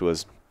aspect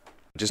was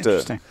just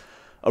a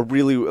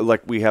really,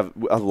 like,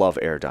 I love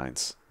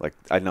Airdynes. Like,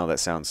 I know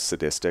that sounds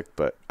sadistic,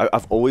 but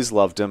I've always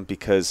loved them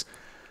because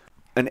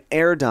an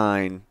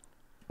Airdyne,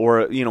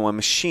 or, you know, a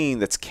machine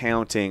that's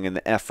counting and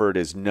the effort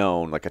is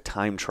known, like a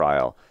time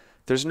trial,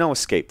 there's no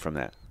escape from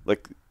that.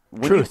 Like,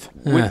 when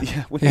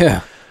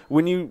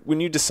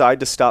you decide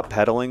to stop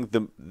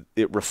pedaling,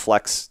 it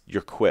reflects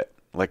your quit.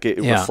 Like, it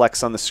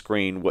reflects on the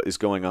screen what is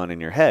going on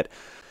in your head.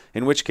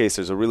 In which case,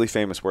 there's a really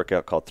famous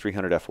workout called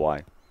 300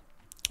 FY.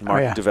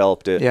 Mark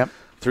developed it. Yep.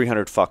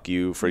 300 fuck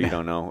you, for you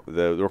don't know.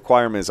 The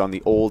requirement is on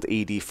the old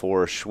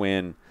AD4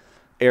 Schwinn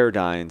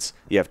Airdynes,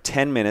 you have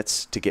 10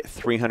 minutes to get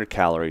 300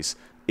 calories.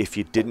 If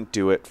you didn't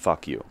do it,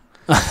 fuck you.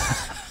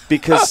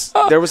 Because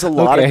there was a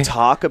lot of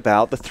talk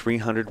about the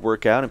 300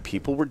 workout, and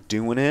people were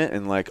doing it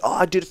and like, oh,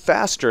 I did it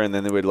faster. And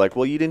then they would like,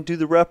 well, you didn't do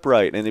the rep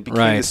right. And it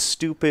became this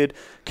stupid,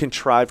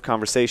 contrived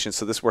conversation.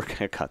 So this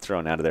workout got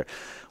thrown out of there.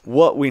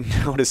 What we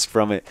noticed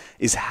from it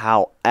is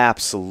how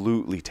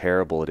absolutely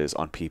terrible it is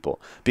on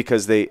people,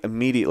 because they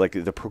immediately,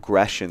 like, the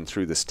progression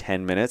through this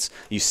 10 minutes,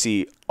 you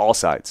see all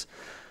sides.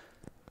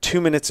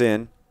 2 minutes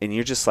in, and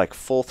you're just like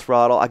full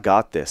throttle. I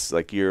got this.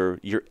 Like, your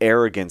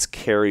arrogance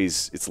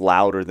carries. It's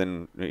louder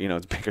than, you know,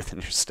 it's bigger than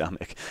your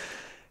stomach.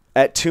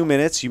 At 2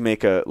 minutes, you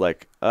make a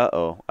like,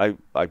 I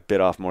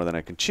bit off more than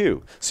I can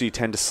chew. So you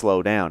tend to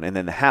slow down. And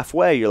then the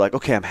halfway, you're like,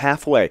 okay, I'm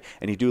halfway.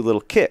 And you do a little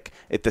kick.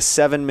 At the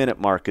 7-minute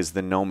mark is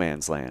the no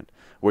man's land,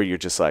 where you're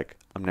just like,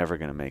 I'm never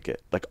going to make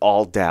it. Like,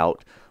 all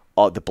doubt,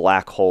 the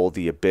black hole,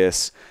 the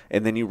abyss.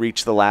 And then you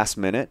reach the last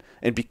minute.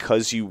 And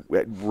because you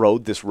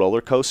rode this roller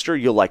coaster,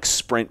 you'll like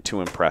sprint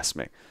to impress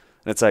me.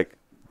 And it's like,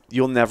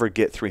 you'll never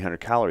get 300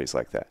 calories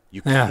like that.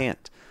 You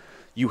can't.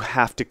 You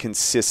have to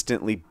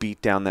consistently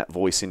beat down that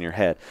voice in your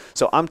head.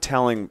 So I'm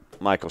telling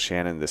Michael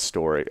Shannon this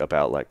story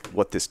about like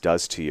what this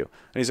does to you.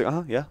 And he's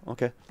like, yeah,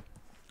 okay.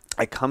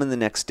 I come in the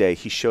next day.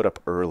 He showed up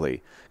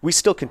early. We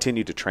still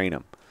continue to train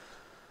him.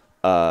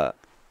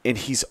 And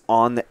he's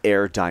on the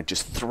Airdyne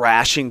just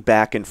thrashing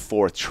back and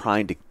forth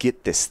trying to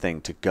get this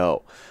thing to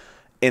go.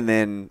 And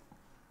then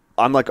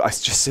I'm like, I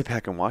just sit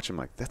back and watch him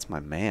like, that's my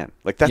man.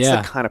 Like, that's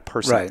the kind of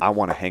person I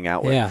want to hang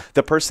out with. Yeah.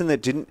 The person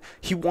that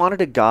he wanted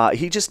a guy,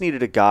 he just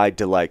needed a guy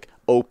to like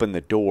open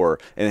the door,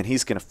 and then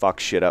he's going to fuck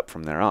shit up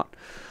from there on.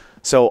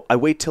 So I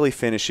wait till he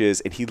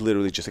finishes, and he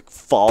literally just like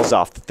falls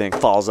off the thing,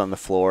 falls on the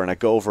floor, and I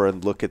go over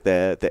and look at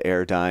the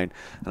Airdyne,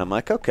 and I'm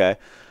like, okay.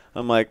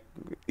 I'm like,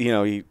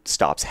 he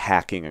stops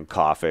hacking and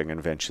coughing, and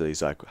eventually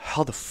he's like,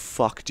 how the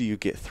fuck do you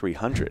get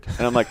 300?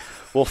 And I'm like,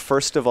 well,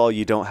 first of all,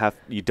 you don't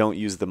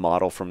use the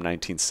model from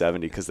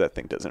 1970 because that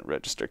thing doesn't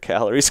register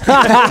calories.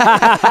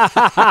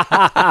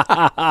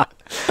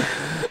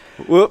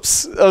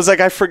 Whoops. I was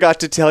like, I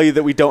forgot to tell you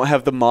that we don't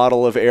have the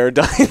model of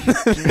Airdyne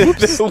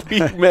that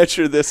we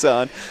measure this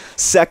on.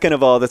 Second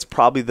of all, that's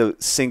probably the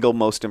single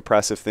most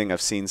impressive thing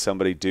I've seen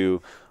somebody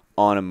do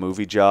on a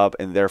movie job,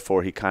 and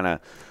therefore he kind of...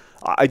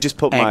 I just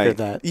put Anchored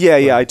that.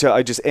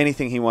 I just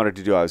anything he wanted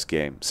to do, I was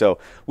game. So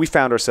we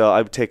found ourselves.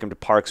 I would take him to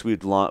parks. We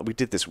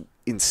did this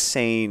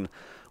insane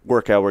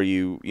workout where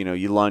you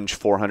lunge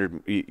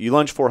 400. You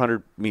lunge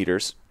 400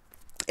 meters.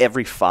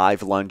 Every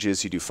 5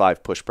 lunges, you do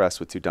 5 push press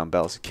with 2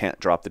 dumbbells. You can't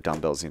drop the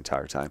dumbbells the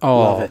entire time. Oh,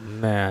 Love it.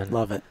 man.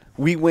 Love it.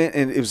 We went,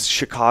 and it was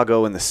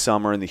Chicago in the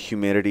summer and the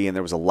humidity, and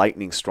there was a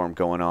lightning storm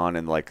going on,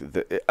 and like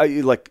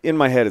in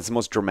my head, it's the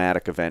most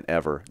dramatic event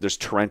ever. There's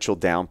torrential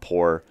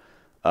downpour.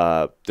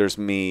 There's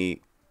me,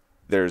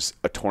 there's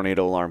a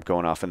tornado alarm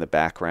going off in the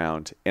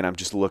background, and I'm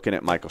just looking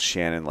at Michael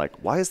Shannon like,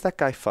 why is that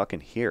guy fucking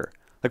here?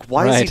 Like,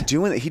 why is he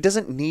doing it? He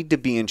doesn't need to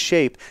be in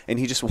shape, and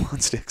he just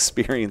wants to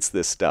experience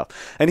this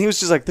stuff. And he was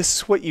just like, this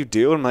is what you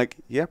do? And I'm like,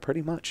 yeah,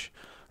 pretty much.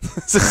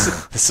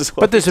 This is what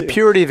But there's we a do.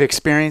 purity of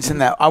experience in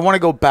that. I want to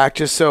go back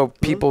just so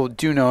people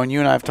do know, and you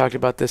and I have talked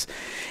about this.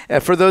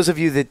 For those of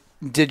you that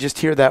did just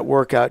hear that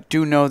workout,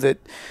 do know that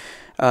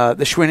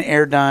the Schwinn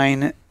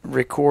Airdyne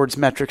records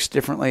metrics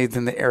differently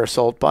than the air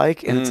assault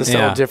bike, and it's a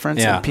subtle difference.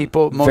 Yeah.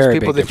 And most Very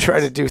people big that try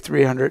to do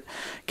 300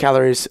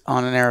 calories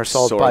on an air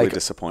assault Sorely bike,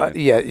 disappointed.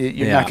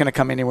 you're not going to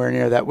come anywhere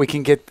near that. We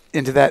can get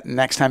into that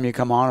next time you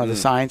come on, or the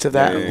science of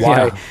that, and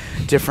why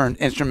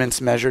different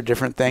instruments measure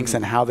different things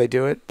and how they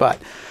do it.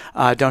 But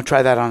don't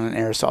try that on an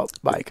air assault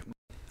bike.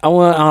 I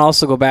want to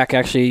also go back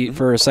actually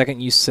for a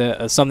second. You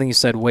said something you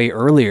said way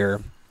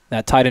earlier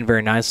that tied in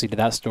very nicely to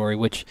that story,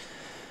 which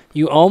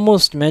you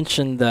almost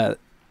mentioned that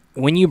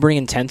when you bring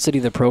intensity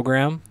to the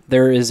program,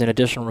 there is an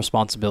additional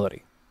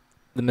responsibility.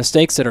 The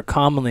mistakes that are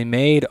commonly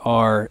made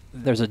are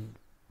there's a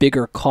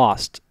bigger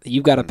cost that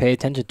you've got to pay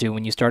attention to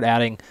when you start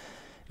adding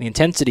the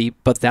intensity,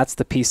 but that's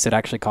the piece that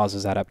actually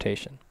causes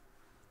adaptation.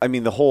 I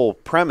mean, the whole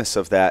premise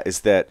of that is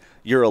that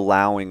you're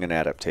allowing an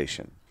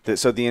adaptation.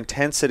 So the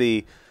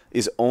intensity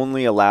is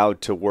only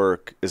allowed to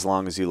work as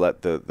long as you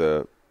let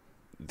the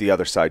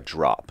other side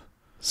drop.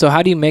 So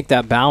how do you make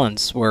that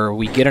balance where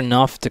we get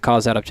enough to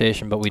cause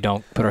adaptation, but we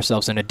don't put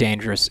ourselves into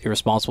dangerous,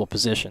 irresponsible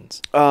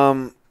positions?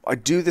 I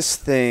do this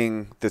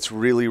thing that's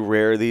really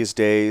rare these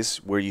days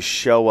where you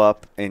show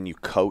up and you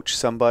coach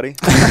somebody.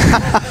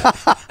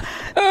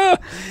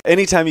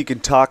 Anytime you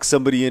can talk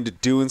somebody into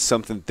doing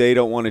something they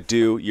don't want to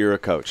do, you're a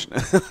coach.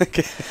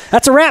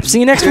 That's a wrap. See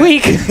you next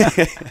week.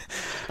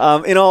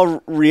 In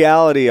all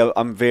reality,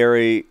 I'm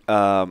very,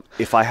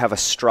 if I have a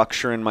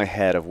structure in my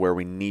head of where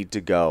we need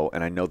to go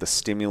and I know the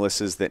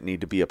stimuluses that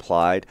need to be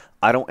applied,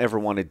 I don't ever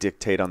want to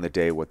dictate on the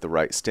day what the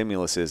right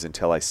stimulus is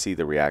until I see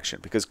the reaction.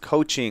 Because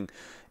coaching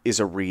is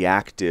a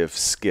reactive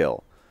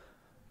skill.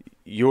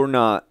 You're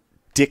not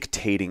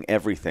dictating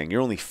everything.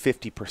 You're only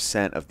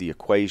 50% of the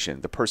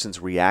equation. The person's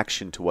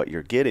reaction to what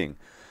you're getting,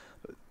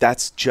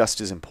 that's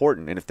just as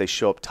important. And if they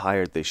show up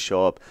tired, they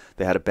show up,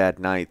 they had a bad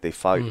night, they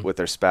fight with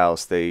their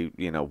spouse, they,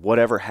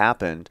 whatever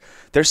happened,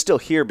 they're still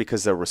here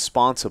because they're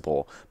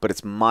responsible, but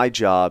it's my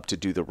job to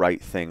do the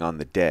right thing on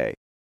the day.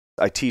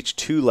 I teach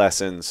 2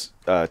 lessons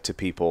to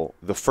people,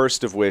 the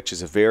first of which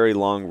is a very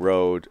long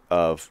road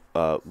of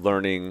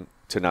learning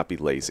to not be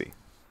lazy.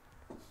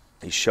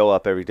 You show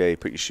up every day,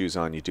 put your shoes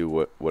on, you do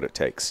what it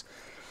takes.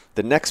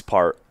 The next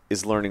part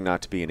is learning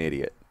not to be an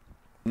idiot.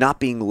 Not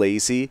being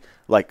lazy,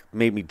 like,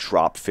 made me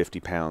drop 50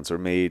 pounds or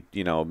made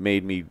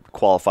me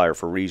qualifier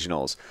for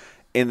regionals.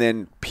 And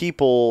then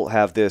people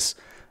have this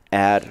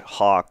ad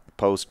hoc,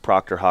 post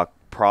Proctor hoc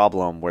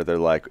problem where they're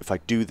like, if I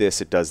do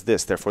this, it does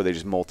this. Therefore, they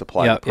just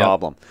multiply the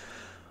problem.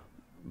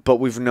 But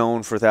we've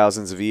known for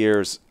thousands of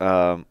years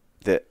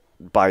that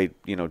by,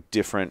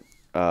 different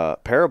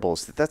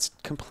parables, that's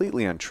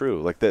completely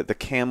untrue. Like the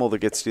camel that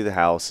gets you to the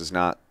house is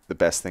not the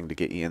best thing to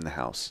get you in the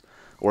house.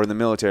 Or in the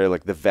military,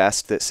 like the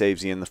vest that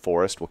saves you in the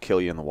forest will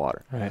kill you in the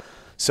water. Right.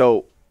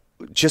 So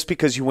just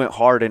because you went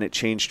hard and it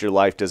changed your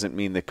life doesn't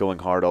mean that going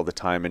hard all the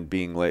time and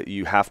being late,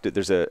 you have to,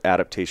 there's an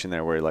adaptation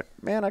there where you're like,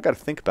 man, I got to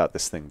think about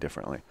this thing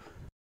differently.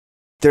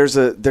 There's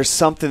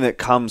something that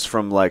comes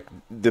from like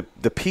the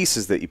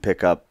pieces that you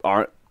pick up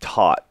aren't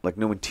taught. Like,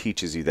 no one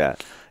teaches you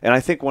that. And I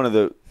think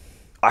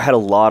I had a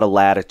lot of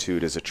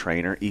latitude as a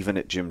trainer, even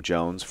at Jim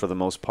Jones for the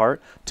most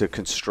part, to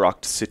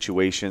construct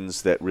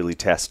situations that really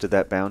tested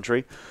that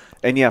boundary.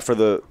 And yeah, for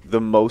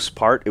the most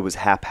part, it was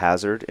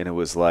haphazard, and it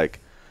was like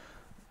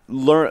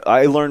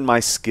I learned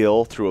my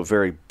skill through a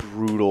very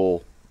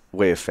brutal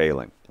way of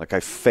failing. Like, I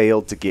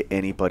failed to get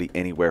anybody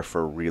anywhere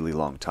for a really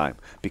long time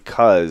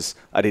because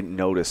I didn't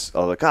notice.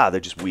 Oh, like, they're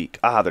just weak.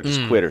 They're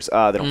just quitters.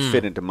 They don't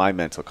fit into my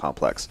mental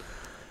complex.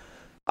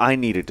 I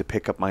needed to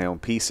pick up my own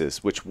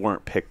pieces, which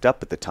weren't picked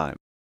up at the time.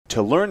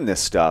 To learn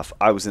this stuff,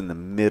 I was in the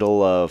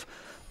middle of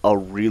a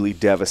really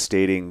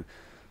devastating,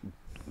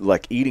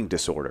 like, eating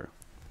disorder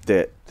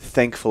that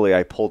thankfully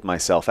I pulled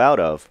myself out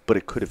of, but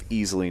it could have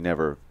easily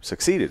never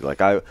succeeded.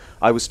 Like, I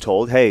was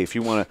told, hey, if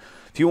you want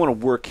to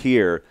work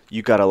here,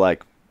 you got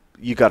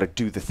to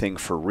do the thing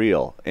for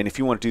real. And if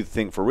you want to do the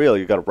thing for real,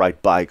 you got to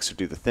ride bikes or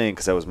do the thing,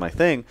 because that was my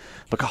thing.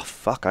 But oh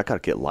fuck, I got to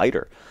get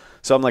lighter.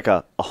 So I'm like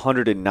a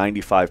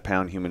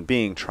 195-pound human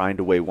being trying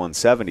to weigh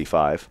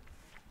 175.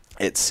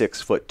 At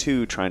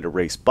 6'2", trying to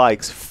race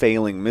bikes,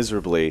 failing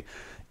miserably,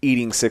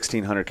 eating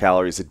 1,600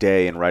 calories a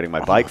day and riding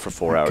my bike for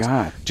 4 hours.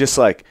 God.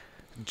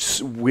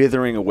 Just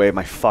withering away.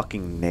 My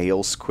fucking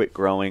nails quit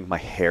growing. My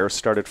hair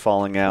started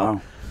falling out.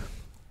 Wow.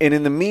 And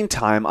in the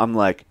meantime, I'm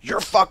like, you're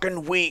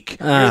fucking weak.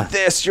 You're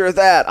this, you're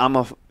that.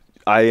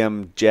 I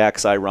am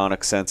Jack's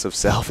ironic sense of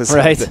self.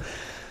 Right.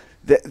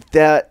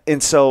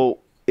 And so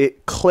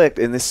it clicked,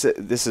 and this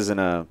isn't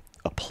a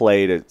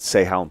play to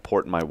say how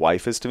important my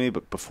wife is to me,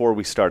 but before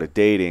we started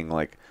dating,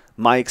 like,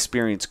 my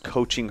experience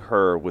coaching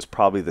her was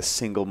probably the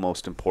single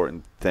most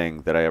important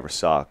thing that I ever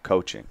saw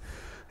coaching.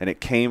 And it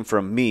came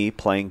from me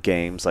playing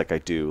games like I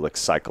do, like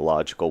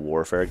psychological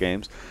warfare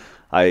games.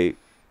 I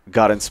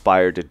got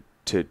inspired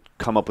to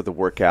come up with a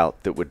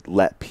workout that would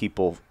let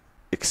people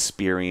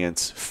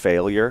experience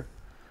failure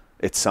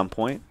at some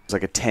point. It's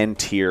like a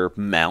 10-tier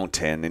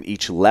mountain, and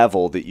each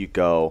level that you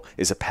go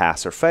is a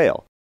pass or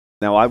fail.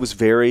 Now, I was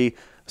very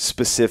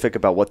specific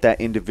about what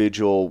that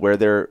individual, where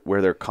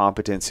their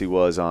competency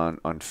was on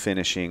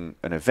finishing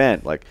an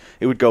event. Like,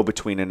 it would go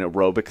between an hard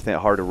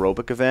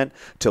aerobic event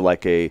to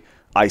like a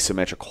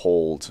isometric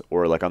hold,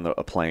 or like on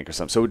a plank or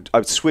something. So I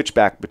would switch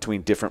back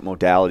between different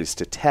modalities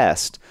to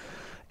test,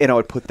 and I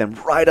would put them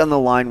right on the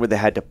line where they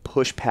had to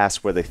push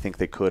past where they think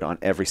they could on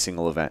every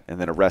single event, and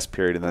then a rest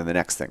period, and then the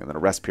next thing, and then a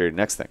rest period,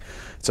 next thing.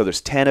 So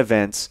there's 10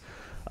 events.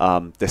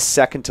 The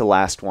second to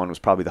last one was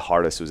probably the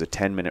hardest. It was a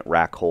 10-minute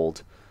rack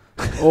hold.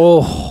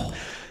 Oh.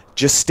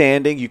 Just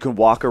standing. You can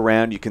walk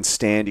around, you can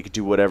stand, you can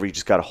do whatever. You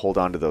just got to hold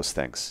on to those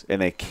things,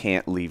 and they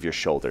can't leave your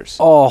shoulders.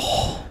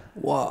 Oh,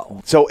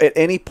 wow. So at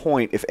any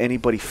point, if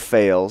anybody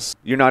fails,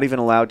 you're not even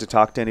allowed to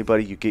talk to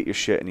anybody. You get your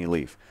shit and you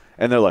leave.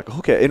 And they're like,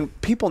 okay. And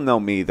people know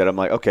me that I'm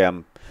like, okay,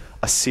 I'm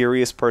a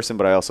serious person,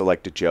 but I also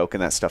like to joke,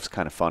 and that stuff's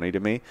kind of funny to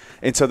me.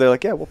 And so they're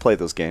like, yeah, we'll play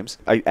those games.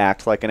 I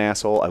act like an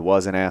asshole. I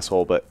was an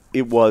asshole, but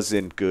it was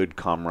in good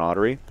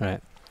camaraderie.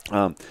 Right.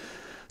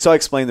 So I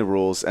explained the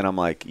rules, and I'm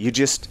like,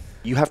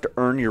 you have to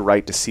earn your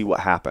right to see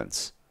what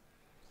happens.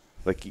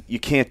 Like, you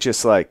can't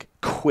just like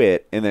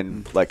quit and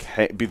then like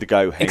be the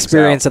guy who hangs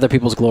Experience out. other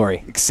people's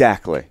glory.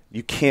 Exactly.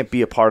 You can't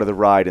be a part of the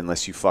ride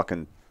unless you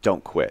fucking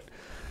don't quit.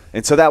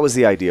 And so that was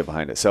the idea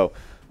behind it. So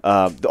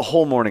the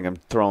whole morning I'm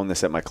throwing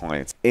this at my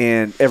clients,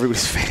 and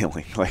everybody's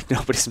failing. Like,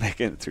 nobody's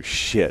making it through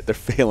shit. They're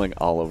failing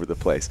all over the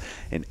place.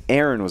 And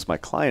Erin was my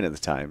client at the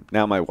time,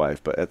 now my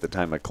wife, but at the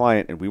time my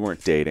client, and we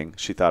weren't dating.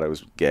 She thought I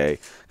was gay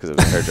because I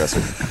was a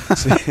hairdresser.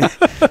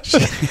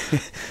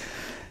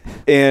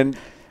 And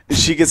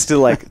she gets to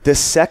like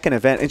this second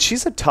event, and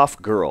she's a tough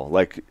girl.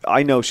 Like,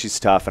 I know she's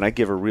tough, and I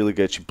give her really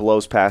good. She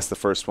blows past the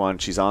first one.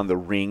 She's on the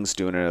rings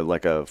doing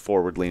a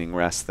forward-leaning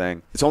rest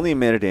thing. It's only a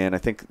minute in. I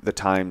think the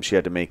time she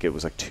had to make it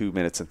was like 2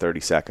 minutes and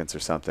 30 seconds or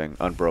something,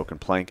 unbroken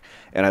plank.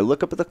 And I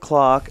look up at the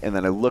clock, and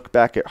then I look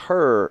back at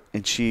her,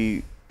 and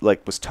she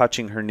like was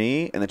touching her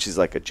knee, and then she's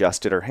like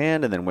adjusted her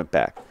hand and then went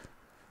back.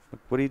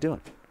 Like, what are you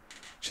doing?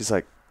 She's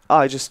like, oh,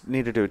 I just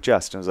needed to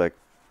adjust. And I was like,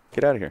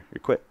 get out of here. You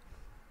quit.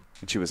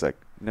 And she was like,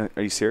 no,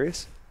 are you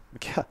serious? I'm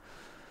like, yeah.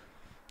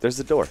 There's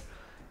the door.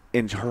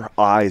 And her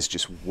eyes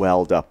just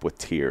welled up with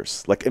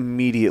tears. Like,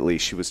 immediately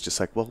she was just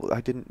like, well,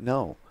 I didn't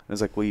know. And I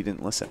was like, well, you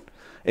didn't listen.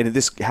 And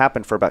this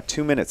happened for about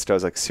 2 minutes. So I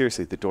was like,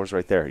 seriously, the door's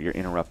right there. You're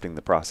interrupting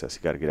the process.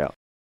 You got to get out.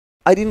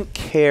 I didn't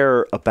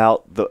care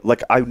about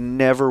I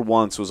never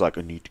once was like,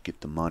 I need to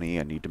get the money.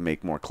 I need to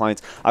make more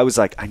clients. I was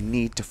like, I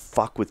need to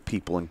fuck with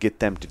people and get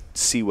them to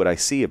see what I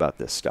see about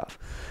this stuff.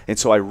 And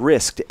so I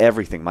risked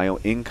everything, my own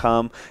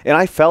income. And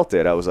I felt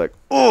it. I was like,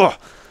 oh,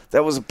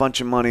 that was a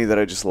bunch of money that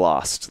I just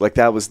lost. Like,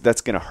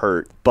 that's going to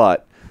hurt.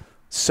 But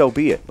so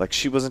be it. Like,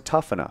 she wasn't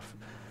tough enough.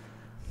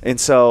 And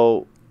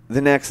so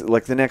the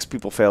next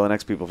people fail,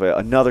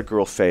 another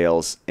girl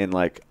fails, and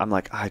like, I'm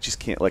like, I just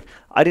can't, like,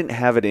 I didn't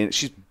have it in.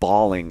 She's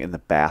bawling in the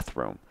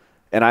bathroom,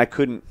 and I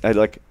didn't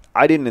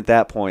at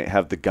that point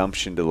have the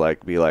gumption to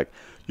like be like,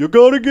 you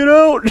gotta get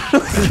out.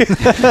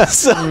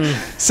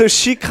 So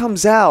she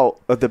comes out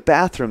of the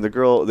bathroom,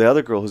 the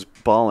other girl who's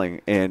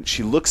bawling, and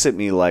she looks at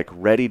me like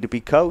ready to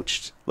be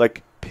coached.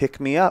 Like, pick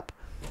me up.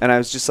 And I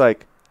was just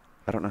like,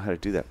 I don't know how to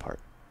do that part.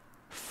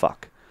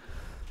 Fuck.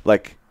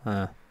 Like,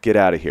 get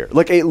out of here.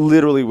 Like, it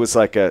literally was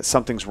like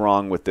something's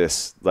wrong with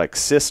this, like,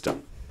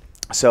 system.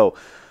 So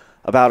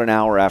about an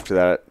hour after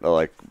that,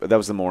 like, that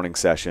was the morning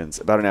sessions.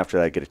 About an hour after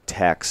that, I get a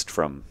text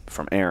from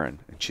Erin.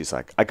 And she's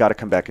like, I got to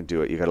come back and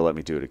do it. You got to let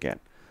me do it again.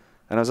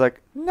 And I was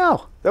like,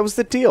 no, that was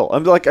the deal.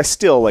 I'm like,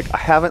 I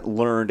haven't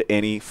learned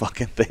any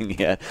fucking thing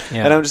yet.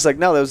 Yeah. And I'm just like,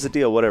 no, that was the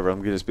deal. Whatever. I'm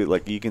going to just be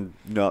like, you can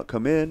not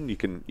come in. You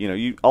can,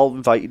 I'll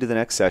invite you to the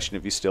next session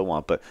if you still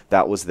want. But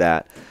that was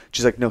that.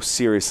 She's like, no,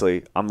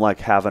 seriously. I'm like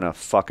having a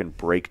fucking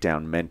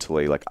breakdown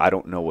mentally. Like, I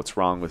don't know what's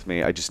wrong with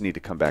me. I just need to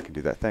come back and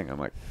do that thing. I'm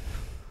like,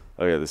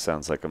 oh yeah, this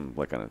sounds like I'm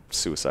like on a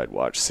suicide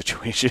watch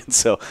situation.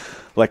 So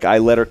like I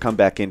let her come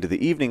back into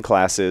the evening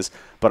classes,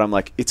 but I'm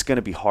like, it's going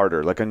to be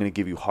harder. Like I'm going to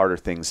give you harder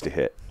things to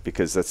hit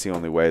because that's the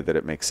only way that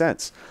it makes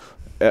sense.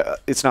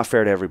 It's not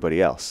fair to everybody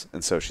else.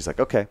 And so she's like,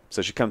 okay.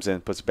 So she comes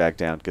in, puts it back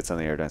down, gets on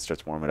the Airdyne,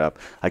 starts warming it up.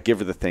 I give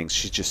her the things.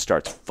 She just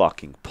starts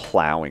fucking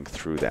plowing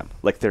through them.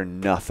 Like they're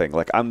nothing.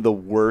 Like I'm the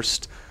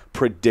worst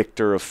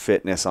predictor of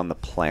fitness on the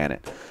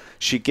planet.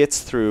 She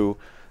gets through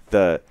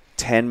the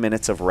 10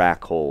 minutes of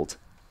rack hold,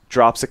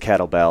 drops a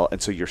kettlebell,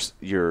 and so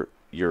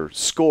your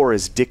score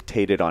is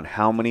dictated on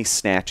how many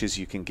snatches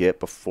you can get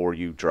before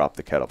you drop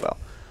the kettlebell.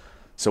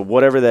 So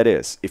whatever that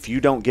is, if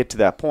you don't get to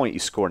that point, you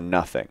score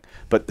nothing.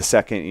 But the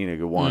second, you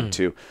go 1,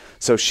 2.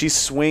 So she's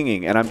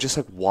swinging, and I'm just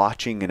like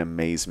watching in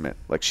amazement.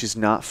 Like she's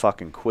not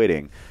fucking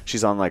quitting.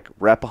 She's on like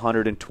rep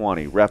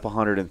 120, rep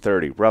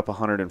 130, rep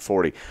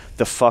 140.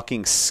 The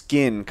fucking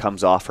skin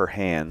comes off her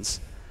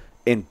hands.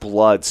 And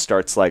blood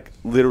starts like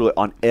literally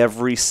on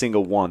every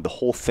single one. The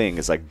whole thing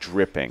is like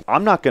dripping.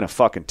 I'm not going to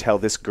fucking tell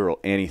this girl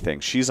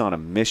anything. She's on a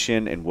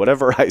mission, and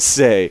whatever I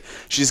say,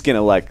 she's going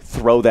to like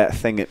throw that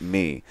thing at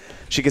me.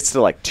 She gets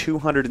to like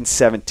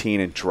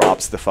 217 and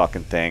drops the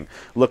fucking thing,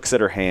 looks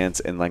at her hands,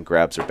 and then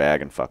grabs her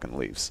bag and fucking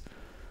leaves.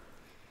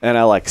 And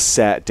I like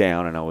sat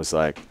down and I was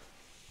like,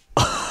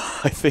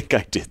 I think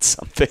I did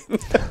something.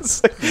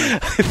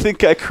 I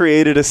think I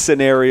created a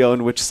scenario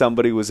in which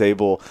somebody was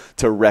able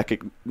to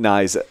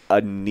recognize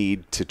a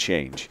need to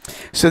change.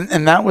 So,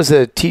 and that was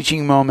a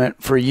teaching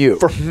moment for you.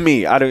 For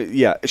me,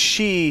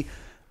 she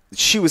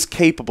was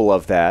capable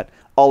of that.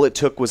 All it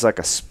took was like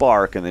a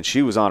spark, and then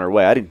she was on her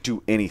way. I didn't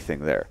do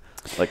anything there.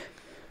 Like,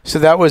 so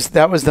that was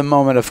the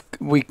moment of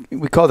we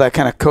call that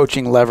kind of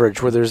coaching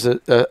leverage, where there's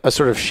a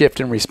sort of shift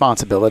in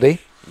responsibility.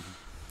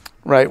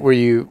 Right, where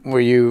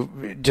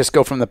you just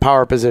go from the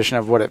power position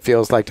of what it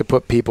feels like to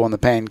put people in the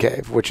pain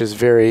cave, which is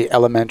very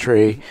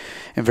elementary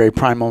and very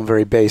primal and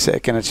very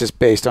basic, and it's just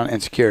based on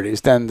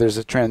insecurities. Then there's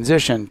a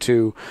transition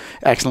to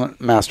excellent,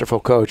 masterful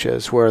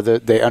coaches where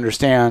they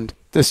understand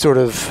this sort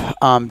of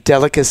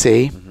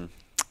delicacy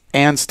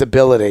and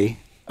stability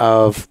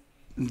of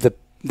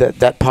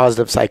that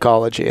positive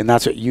psychology, and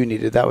that's what you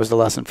needed. That was the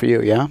lesson for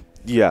you, yeah?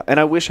 Yeah, and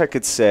I wish I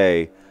could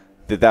say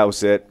that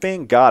was it.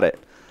 Bing, got it.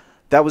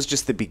 That was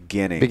just the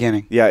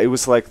beginning. Yeah, it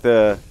was like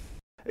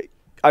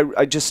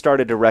I just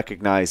started to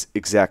recognize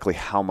exactly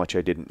how much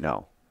I didn't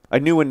know. I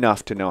knew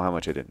enough to know how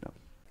much I didn't know.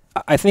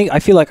 I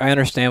feel like I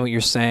understand what you're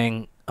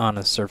saying on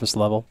a surface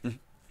level,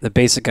 the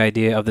basic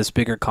idea of this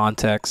bigger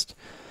context.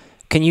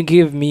 Can you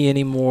give me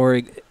any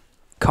more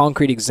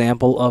concrete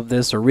example of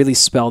this, or really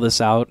spell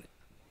this out?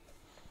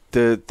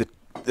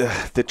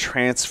 The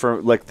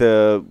transfer, like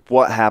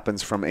what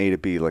happens from A to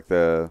B, like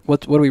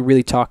what are we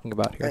really talking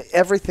about here?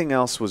 Everything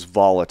else was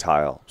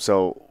volatile.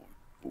 So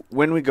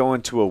when we go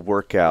into a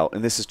workout,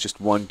 and this is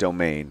just one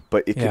domain,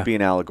 but it could be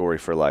an allegory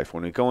for life.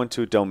 When we go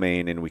into a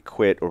domain and we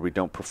quit or we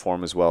don't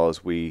perform as well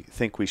as we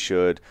think we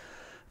should,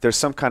 there's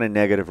some kind of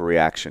negative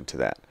reaction to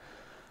that.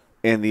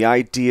 And the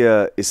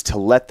idea is to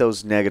let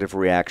those negative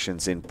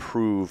reactions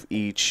improve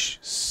each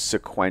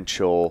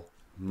sequential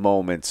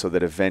moment so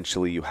that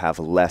eventually you have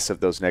less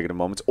of those negative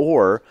moments.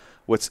 Or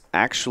what's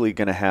actually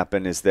going to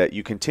happen is that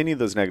you continue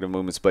those negative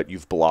moments, but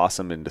you've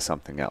blossomed into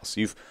something else.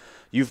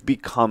 You've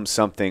become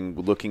something,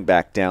 looking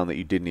back down, that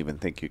you didn't even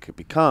think you could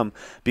become,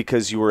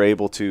 because you were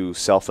able to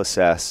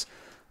self-assess,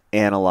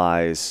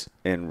 analyze,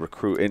 and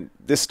recruit. And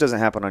this doesn't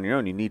happen on your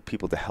own. You need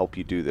people to help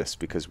you do this,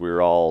 because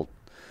we're all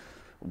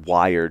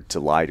wired to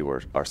lie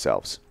to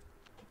ourselves.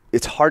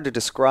 It's hard to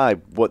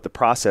describe what the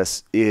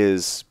process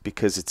is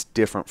because it's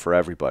different for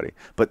everybody.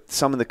 But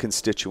some of the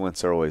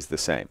constituents are always the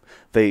same.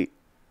 They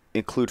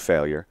include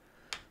failure.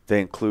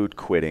 They include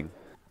quitting.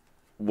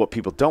 What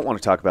people don't want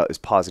to talk about is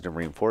positive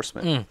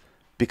reinforcement,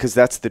 because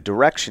that's the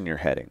direction you're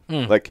heading.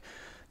 Like,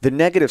 the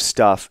negative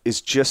stuff is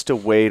just a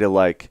way to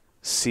like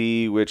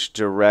see which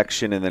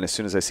direction, and then as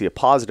soon as I see a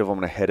positive, I'm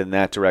going to head in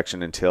that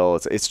direction until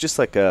it's just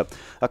like a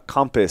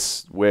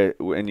compass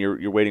and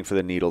you're waiting for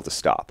the needle to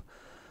stop.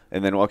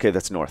 And then, okay,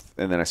 that's north.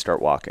 And then I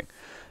start walking.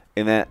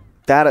 And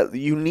that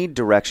you need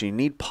direction. You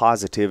need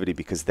positivity,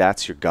 because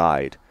that's your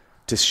guide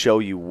to show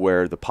you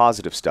where the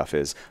positive stuff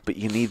is. But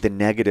you need the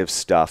negative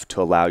stuff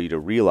to allow you to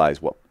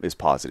realize what is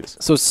positive.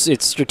 So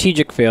it's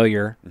strategic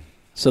failure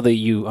so that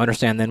you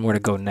understand then where to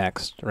go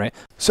next, right?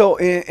 So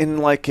in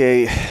like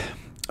a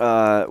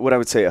what I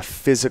would say a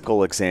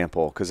physical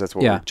example, because that's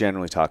what we're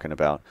generally talking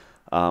about.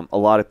 A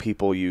lot of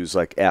people use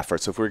like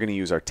effort. So if we're going to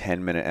use our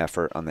 10-minute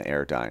effort on the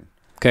Airdyne,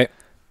 okay,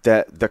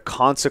 that the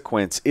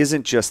consequence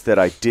isn't just that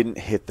I didn't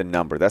hit the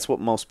number. That's what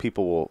most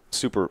people will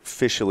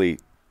superficially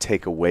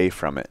take away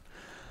from it.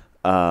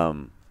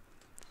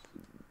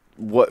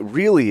 What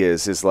really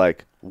is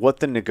like what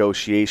the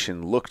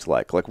negotiation looked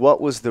like. Like,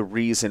 what was the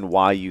reason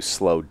why you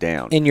slowed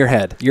down? In your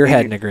head. In your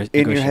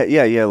head,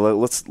 yeah.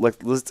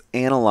 Let's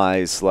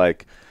analyze,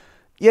 like,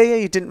 yeah,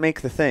 you didn't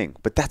make the thing,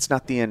 but that's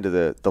not the end of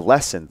the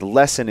lesson. The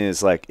lesson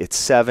is, like, it's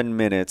 7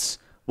 minutes.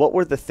 What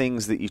were the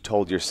things that you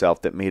told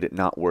yourself that made it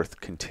not worth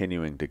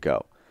continuing to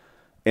go?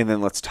 And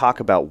then let's talk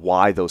about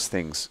why those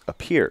things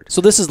appeared.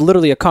 So this is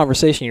literally a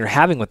conversation you're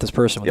having with this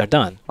person when they're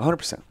done.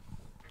 100%.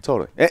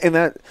 Totally. And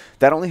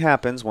that only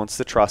happens once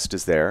the trust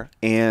is there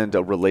and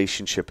a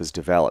relationship is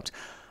developed.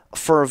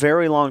 For a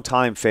very long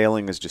time,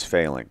 failing is just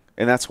failing.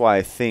 And that's why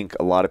I think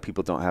a lot of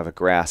people don't have a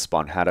grasp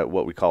on how to,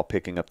 what we call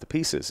picking up the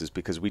pieces, is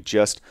because we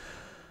just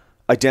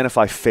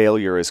identify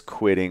failure as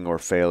quitting or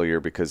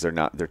failure because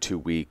they're too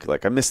weak.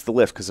 Like, I missed the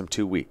lift because I'm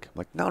too weak. I'm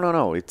like,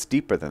 no, it's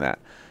deeper than that.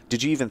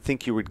 Did you even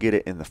think you would get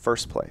it in the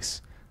first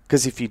place?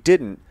 Because if you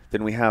didn't,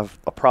 then we have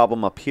a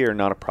problem up here,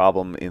 not a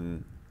problem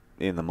in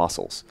the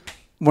muscles.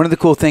 One of the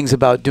cool things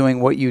about doing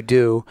what you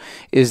do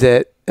is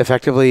that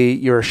effectively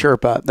you're a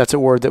Sherpa. That's a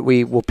word that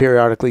we will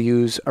periodically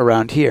use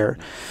around here,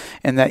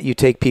 and that you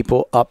take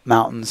people up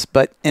mountains.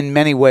 But in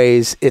many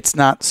ways, it's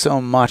not so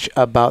much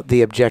about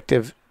the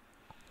objective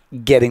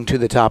getting to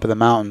the top of the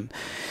mountain.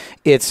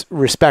 It's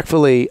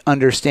respectfully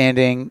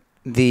understanding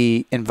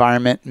the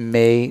environment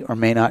may or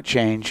may not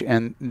change,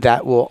 and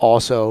that will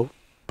also,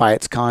 by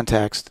its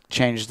context,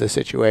 change the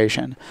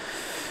situation.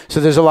 So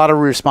there's a lot of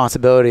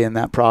responsibility in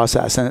that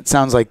process, and it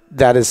sounds like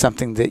that is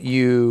something that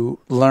you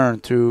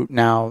learned through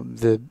now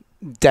the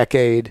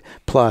decade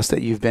plus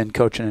that you've been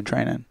coaching and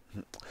training.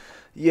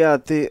 Yeah,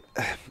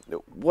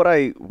 what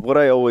I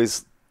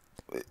always,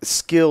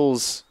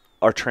 skills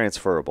are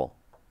transferable.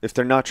 If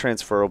they're not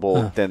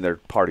transferable, then they're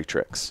party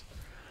tricks.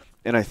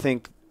 And I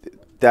think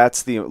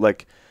that's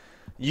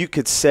you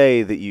could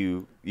say that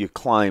you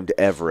climbed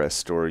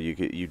Everest, or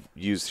you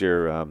used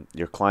your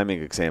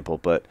climbing example,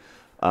 but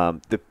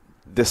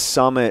the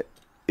summit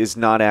is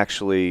not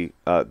actually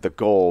the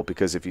goal,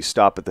 because if you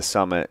stop at the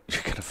summit,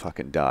 you're going to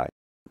fucking die.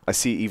 I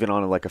see even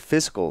on like a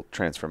physical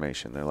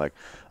transformation, they're like,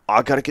 oh,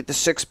 I got to get the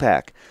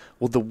six-pack.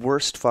 Well, the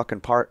worst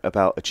fucking part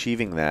about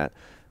achieving that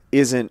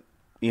isn't,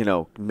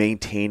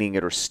 maintaining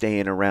it or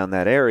staying around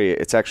that area.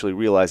 It's actually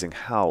realizing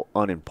how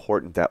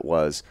unimportant that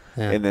was.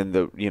 Yeah. And then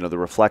the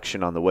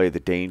reflection on the way, the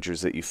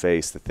dangers that you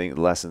faced, the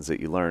lessons that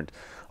you learned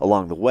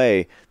along the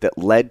way that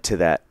led to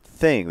that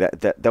thing,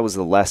 that was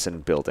the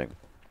lesson building.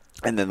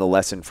 And then the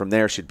lesson from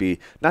there should be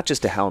not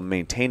just to how to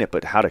maintain it,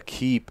 but how to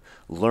keep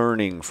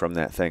learning from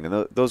that thing.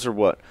 And those are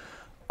what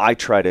I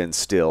try to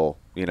instill,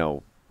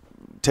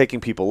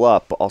 taking people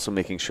up, but also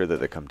making sure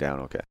that they come down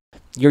okay.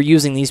 You're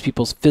using these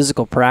people's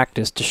physical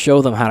practice to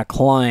show them how to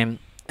climb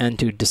and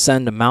to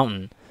descend a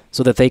mountain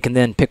so that they can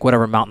then pick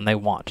whatever mountain they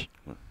want.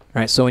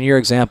 Right? So in your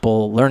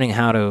example, learning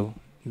how to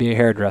be a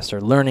hairdresser,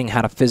 learning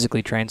how to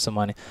physically train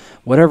somebody,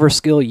 whatever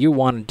skill you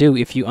want to do,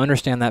 if you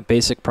understand that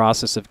basic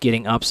process of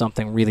getting up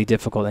something really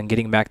difficult and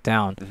getting back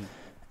down,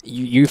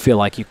 you feel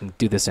like you can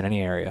do this in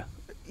any area.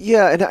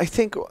 Yeah, and I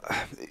think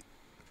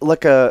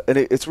and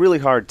it's really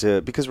hard to,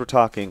 because we're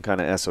talking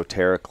kind of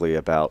esoterically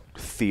about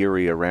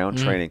theory around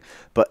training,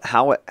 but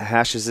how it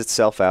hashes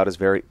itself out is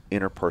very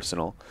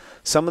interpersonal.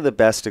 Some of the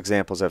best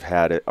examples I've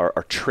had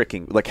are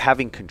tricking, like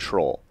having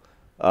control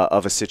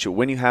of a situation.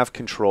 When you have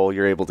control,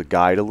 you're able to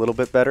guide a little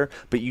bit better,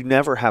 but you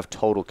never have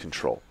total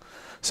control.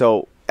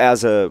 So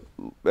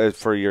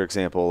for your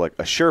example, like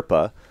a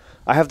Sherpa,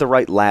 I have the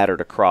right ladder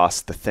to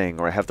cross the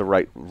thing, or I have the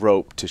right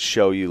rope to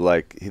show you,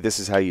 like, hey, this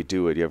is how you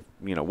do it. You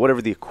have,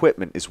 whatever the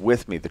equipment is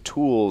with me, the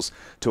tools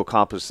to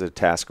accomplish the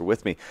task are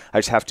with me. I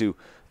just have to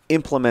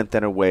implement that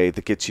in a way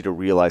that gets you to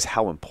realize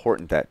how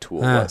important that tool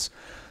was.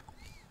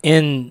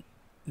 In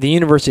the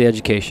university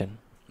education,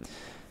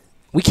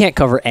 we can't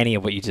cover any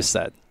of what you just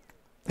said.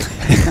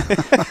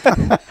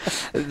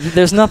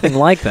 There's nothing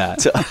like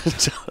that.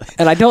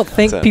 And I don't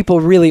think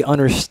people really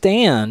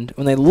understand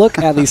when they look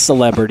at these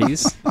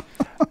celebrities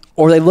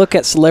or they look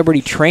at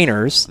celebrity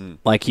trainers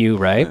like you,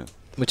 right? Yeah.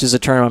 Which is a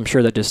term I'm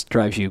sure that just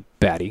drives you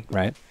batty,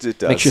 right? It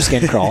does. Makes your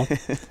skin crawl.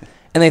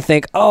 And they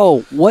think,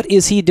 oh, what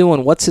is he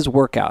doing? What's his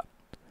workout?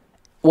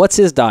 What's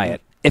his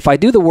diet? If I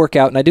do the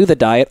workout and I do the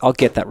diet, I'll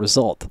get that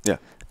result. Yeah.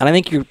 And I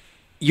think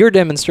your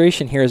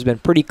demonstration here has been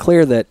pretty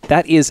clear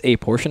that is a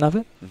portion of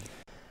it.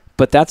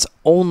 But that's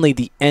only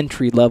the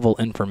entry-level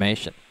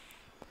information.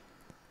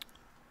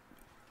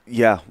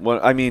 Yeah. Well,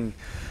 and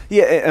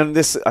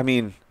this,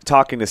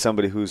 talking to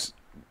somebody who's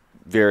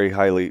very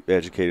highly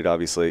educated,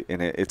 obviously,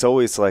 and it's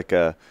always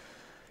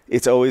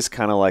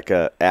kind of like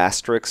a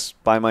asterisk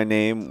by my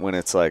name when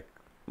it's like,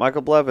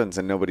 Michael Blevins,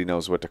 and nobody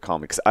knows what to call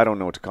me because I don't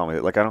know what to call me.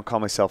 Like, I don't call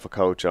myself a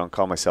coach. I don't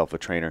call myself a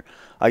trainer.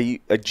 I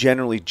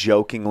generally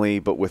jokingly,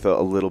 but with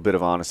a little bit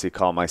of honesty,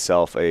 call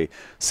myself a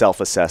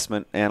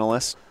self-assessment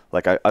analyst.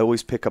 Like, I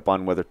always pick up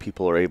on whether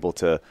people are able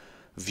to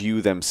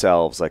view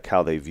themselves like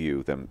how they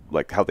view them,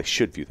 like how they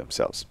should view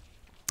themselves.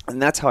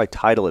 And that's how I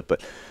title it.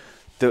 But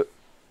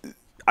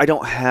I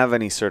don't have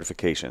any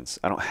certifications.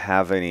 I don't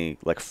have any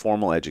like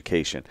formal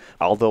education.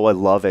 Although I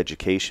love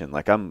education,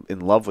 like I'm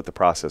in love with the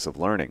process of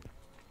learning.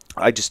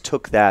 I just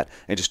took that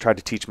and just tried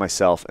to teach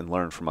myself and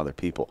learn from other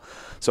people.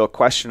 So a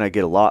question I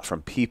get a lot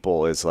from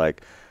people is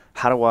like,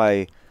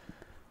 what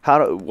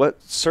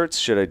certs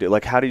should I do?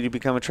 Like, how do you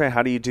become a trainer?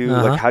 How do you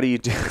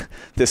do,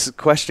 this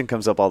question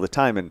comes up all the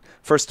time. And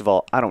first of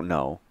all, I don't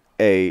know.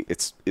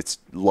 It's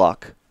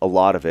luck, a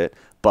lot of it.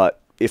 But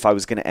if I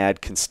was going to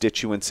add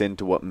constituents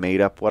into what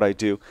made up what I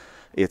do,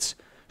 it's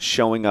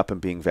showing up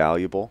and being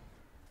valuable.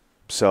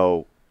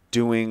 So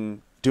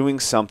doing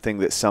something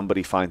that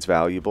somebody finds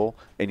valuable,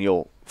 and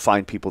you'll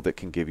find people that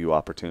can give you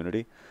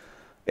opportunity,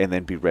 and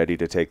then be ready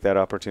to take that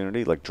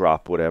opportunity, like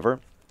drop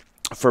whatever.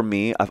 For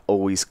me, I've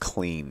always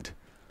cleaned.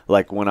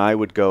 Like when I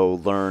would go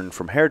learn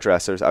from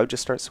hairdressers, I would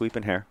just start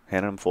sweeping hair,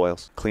 handing them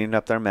foils, cleaning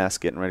up their mess,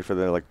 getting ready for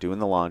like doing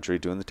the laundry,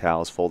 doing the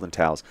towels, folding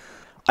towels.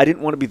 I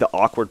didn't want to be the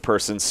awkward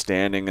person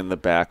standing in the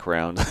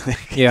background.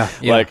 Yeah.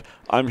 Like,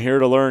 I'm here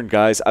to learn,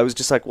 guys. I was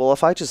just like, well,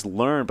 if I just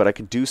learn, but I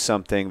can do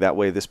something, that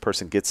way this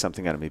person gets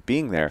something out of me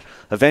being there.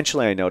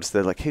 Eventually I noticed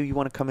they're like, hey, you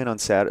want to come in on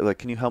Saturday? Like,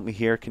 can you help me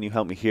here? Can you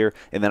help me here?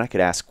 And then I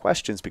could ask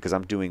questions because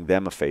I'm doing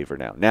them a favor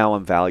now. Now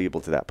I'm valuable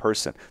to that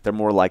person. They're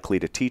more likely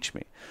to teach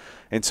me.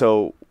 And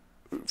so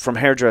from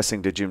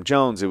hairdressing to Jim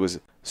Jones, it was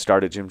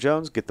start at Jim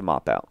Jones, get the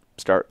mop out.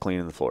 Start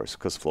cleaning the floors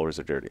because the floors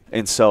are dirty.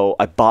 And so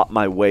I bought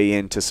my way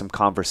into some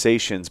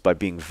conversations by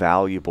being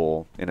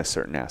valuable in a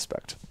certain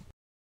aspect.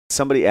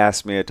 Somebody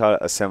asked me, I taught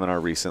a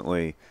seminar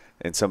recently,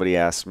 and somebody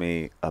asked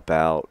me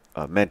about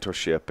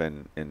mentorship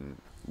and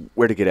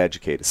where to get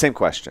educated. Same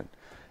question.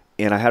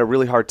 And I had a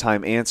really hard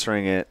time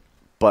answering it,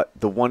 but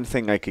the one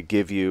thing I could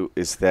give you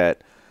is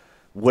that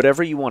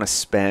whatever you want to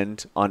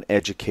spend on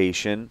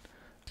education,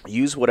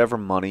 use whatever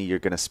money you're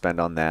going to spend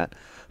on that.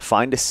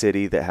 Find a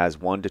city that has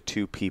 1 to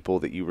 2 people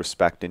that you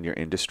respect in your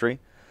industry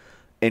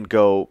and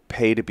go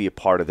pay to be a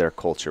part of their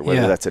culture,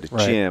 whether that's at a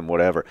gym,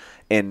 whatever,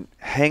 and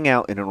hang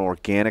out in an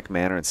organic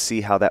manner and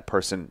see how that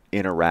person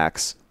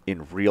interacts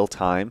in real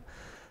time.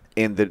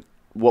 And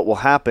what will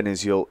happen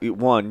is you'll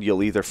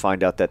either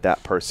find out that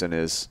that person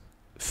is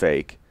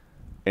fake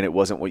and it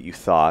wasn't what you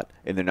thought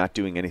and they're not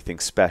doing anything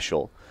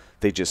special.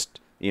 They just,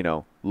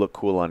 look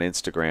cool on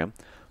Instagram.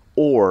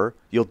 Or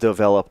you'll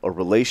develop a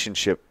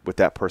relationship with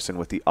that person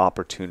with the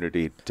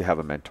opportunity to have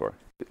a mentor.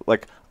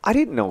 Like, I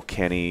didn't know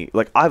Kenny.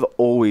 Like, I've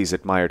always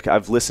admired.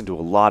 I've listened to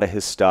a lot of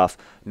his stuff,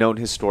 known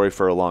his story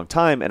for a long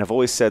time, and I've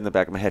always said in the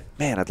back of my head,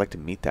 man, I'd like to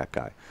meet that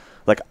guy.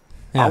 Like,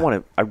 I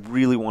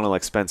really want to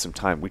like spend some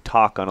time. We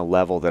talk on a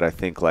level that I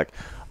think like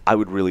I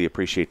would really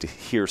appreciate to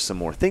hear some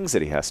more things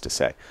that he has to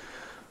say.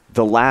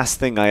 The last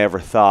thing I ever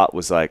thought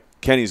was like,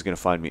 Kenny's going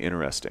to find me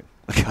interesting.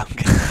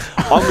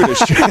 I'm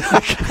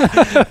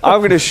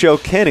going to show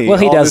Kenny. Well,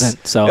 he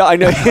doesn't. So no, I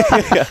know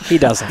he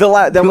doesn't.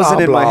 That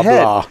wasn't in my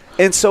head. Blah.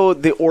 And so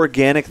the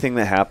organic thing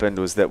that happened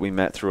was that we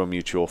met through a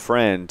mutual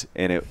friend,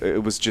 and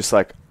it was just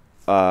like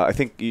I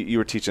think you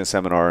were teaching a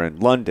seminar in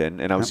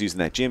London, and I was using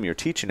that gym you're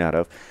teaching out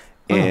of,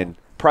 and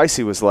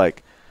Pricey was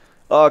like,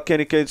 oh,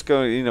 Kenny Cade's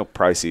going,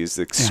 Pricey's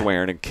like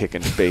swearing and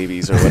kicking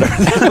babies or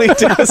whatever he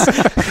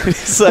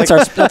does. Like,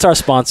 that's our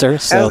sponsor.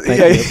 So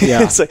thank you.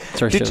 Yeah, it's like,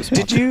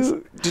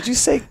 did you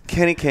say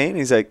Kenny Kane?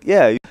 He's like,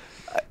 yeah.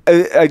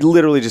 I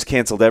literally just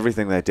canceled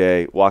everything that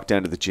day, walked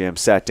down to the gym,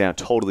 sat down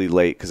totally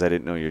late because I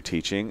didn't know you were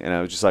teaching, and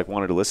I was just like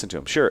wanted to listen to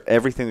him. Sure,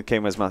 everything that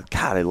came out of his mouth,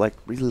 God, I really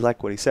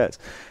like what he says.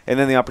 And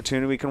then the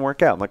opportunity can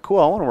work out. I'm like, cool,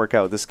 I want to work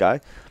out with this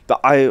guy.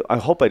 But I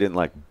hope I didn't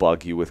like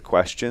bug you with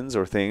questions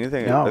or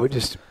anything. No, we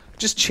just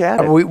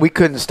chatted. We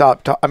couldn't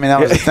stop talking. I mean, that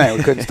was the thing.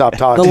 We couldn't stop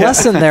talking. The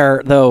lesson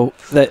there, though,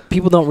 that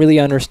people don't really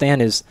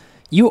understand is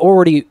you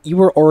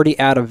were already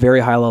at a very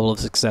high level of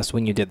success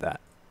when you did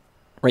that.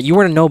 Right, you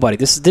weren't a nobody.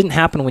 This didn't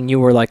happen when you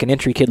were like an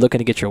entry kid looking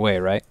to get your way,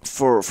 right?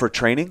 For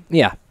training?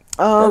 Yeah.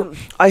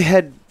 I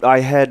had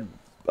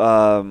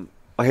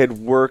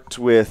worked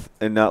with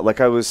enough,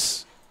 like I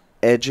was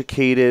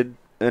educated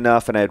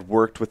enough, and I had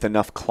worked with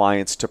enough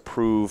clients to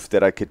prove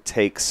that I could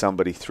take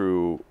somebody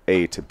through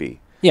A to B.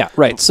 Yeah,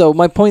 right. So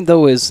my point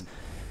though is,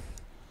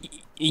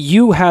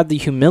 you had the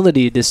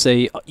humility to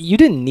say you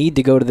didn't need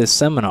to go to this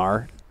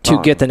seminar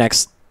to get the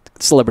next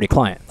celebrity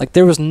client. Like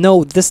there was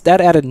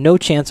that added no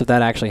chance of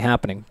that actually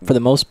happening for the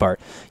most part.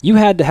 You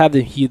had to have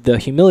the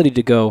humility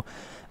to go,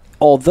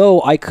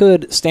 although I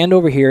could stand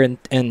over here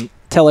and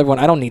tell everyone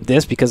I don't need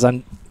this because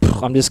I'm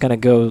just going to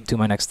go do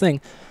my next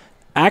thing.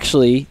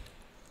 Actually,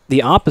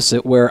 the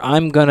opposite, where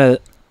I'm going to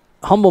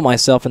humble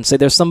myself and say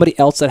there's somebody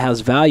else that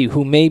has value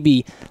who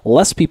maybe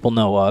less people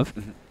know of,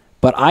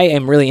 but I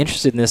am really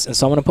interested in this, and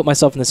so I'm going to put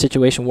myself in the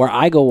situation where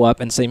I go up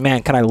and say,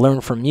 man, can I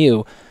learn from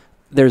you?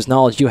 there's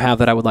knowledge you have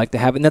that I would like to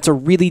have. And that's a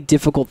really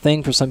difficult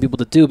thing for some people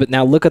to do. But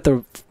now look at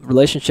the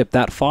relationship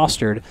that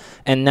fostered,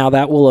 and now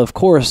that will, of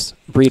course,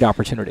 breed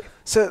opportunity.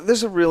 So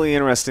there's a really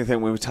interesting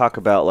thing when we talk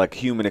about like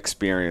human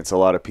experience. A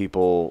lot of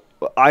people,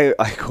 I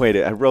equate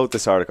it. I wrote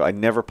this article. I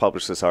never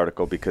published this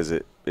article because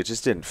it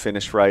just didn't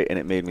finish right, and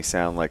it made me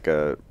sound like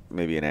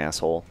maybe an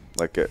asshole.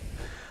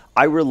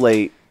 I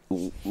relate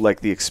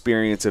like the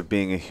experience of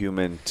being a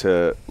human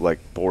to like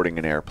boarding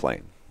an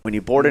airplane. When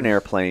you board an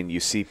airplane, you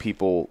see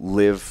people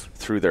live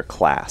through their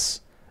class.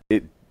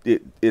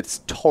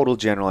 It's total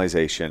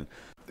generalization.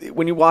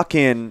 When you walk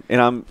in, and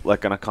I'm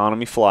like an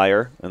economy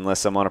flyer,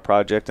 unless I'm on a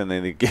project and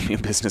then they give me a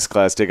business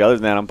class ticket. Other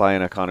than that, I'm buying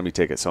an economy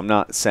ticket. So I'm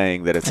not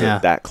saying that it's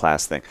that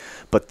class thing.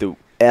 But the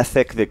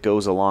ethic that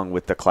goes along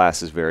with the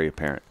class is very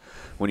apparent.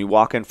 When you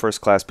walk in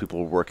first class, people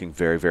are working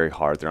very, very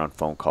hard. They're on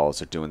phone calls.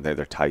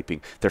 They're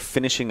typing. They're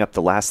finishing up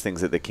the last things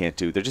that they can't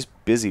do. They're just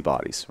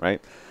busybodies, right?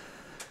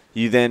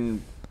 You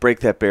then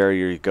break that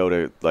barrier, you go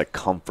to like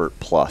Comfort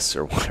Plus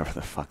or whatever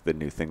the fuck the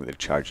new thing that they're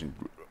charging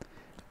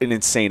an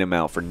insane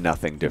amount for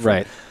nothing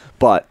different. Right.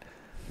 But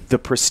the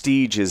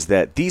prestige is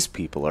that these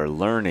people are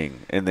learning,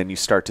 and then you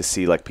start to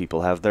see like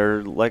people have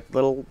their like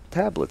little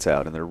tablets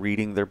out and they're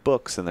reading their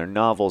books and their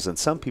novels, and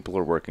some people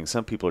are working,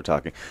 some people are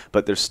talking,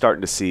 but they're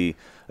starting to see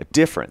a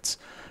difference.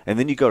 And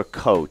then you go to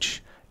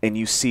Coach and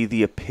you see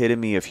the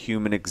epitome of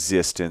human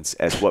existence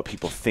as what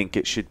people think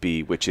it should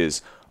be, which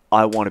is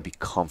I want to be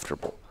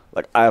comfortable.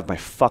 Like, I have my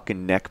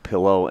fucking neck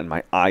pillow and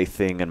my eye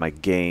thing and my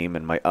game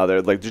and my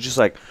other. Like, they're just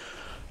like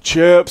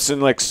chips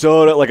and like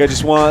soda. Like, I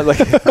just want like,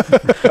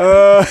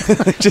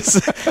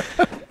 just.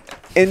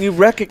 And you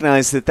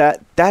recognize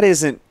that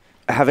isn't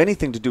have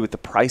anything to do with the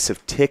price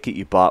of ticket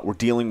you bought. We're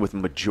dealing with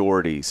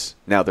majorities.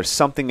 Now, there's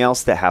something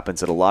else that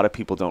happens that a lot of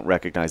people don't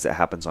recognize that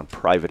happens on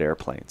private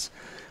airplanes.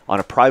 On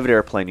a private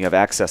airplane, you have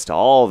access to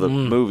all the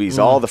movies,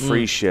 all the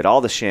free shit,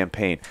 all the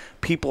champagne.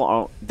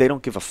 People they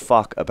don't give a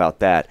fuck about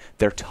that.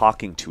 They're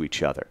talking to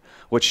each other.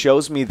 Which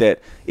shows me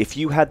that if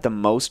you had the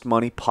most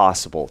money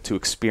possible to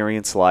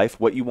experience life,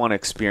 what you want to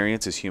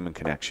experience is human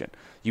connection.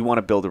 You want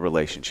to build a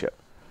relationship.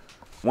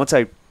 Once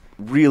I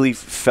really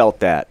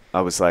felt that,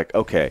 I was like,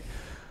 okay,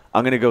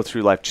 I'm going to go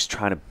through life just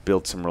trying to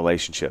build some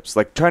relationships,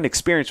 like trying to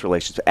experience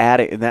relationships,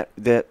 add it, and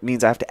that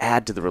means I have to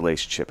add to the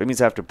relationship. It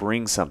means I have to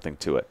bring something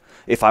to it.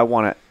 If I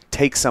want to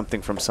take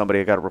something from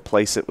somebody, I got to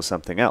replace it with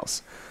something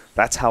else.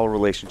 That's how a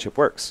relationship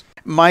works.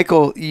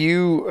 Michael,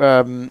 you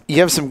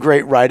have some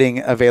great writing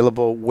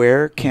available.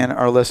 Where can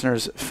our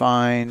listeners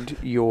find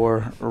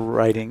your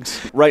writings?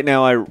 Right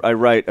now, I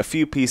write a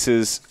few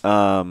pieces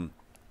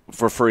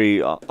for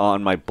free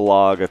on my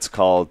blog. It's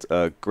called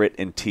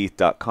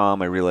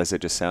gritandteeth.com. I realize I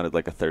just sounded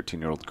like a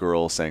 13-year-old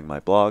girl saying my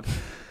blog.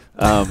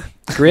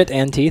 Grit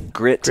and Teeth?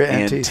 Grit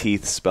and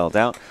teeth spelled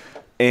out.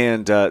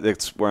 And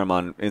it's where I'm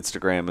on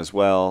Instagram as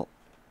well,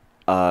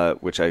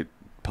 which I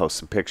post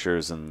some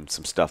pictures and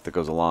some stuff that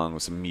goes along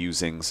with some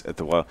musings at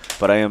the while.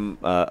 But I am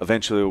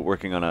eventually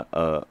working on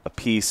a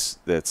piece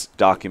that's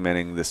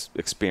documenting this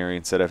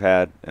experience that I've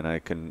had, and I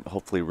can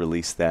hopefully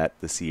release that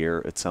this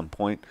year at some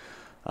point.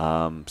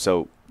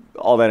 So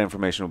all that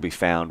information will be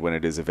found when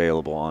it is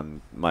available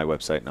on my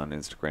website and on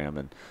Instagram.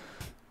 And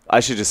I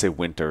should just say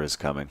winter is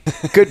coming.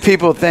 Good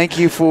people, thank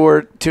you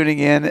for tuning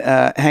in,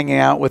 hanging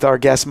out with our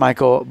guest,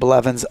 Michael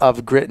Blevins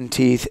of Grit and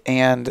Teeth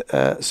and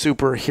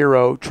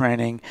superhero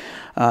training,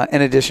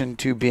 in addition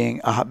to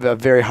being a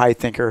very high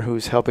thinker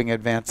who's helping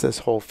advance this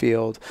whole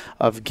field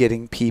of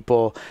getting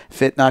people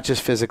fit, not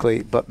just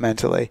physically, but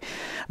mentally.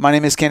 My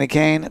name is Kenny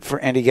Kane. For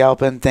Andy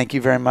Galpin, thank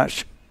you very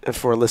much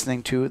for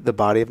listening to The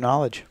Body of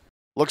Knowledge.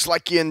 Looks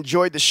like you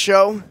enjoyed the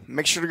show.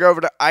 Make sure to go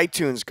over to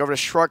iTunes, go over to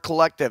Shrugged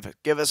Collective,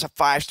 give us a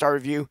 5-star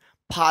review,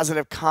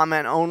 positive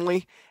comment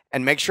only,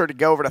 and make sure to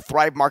go over to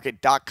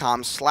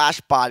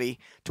thrivemarket.com/body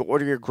to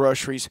order your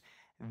groceries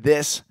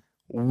this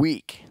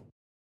week.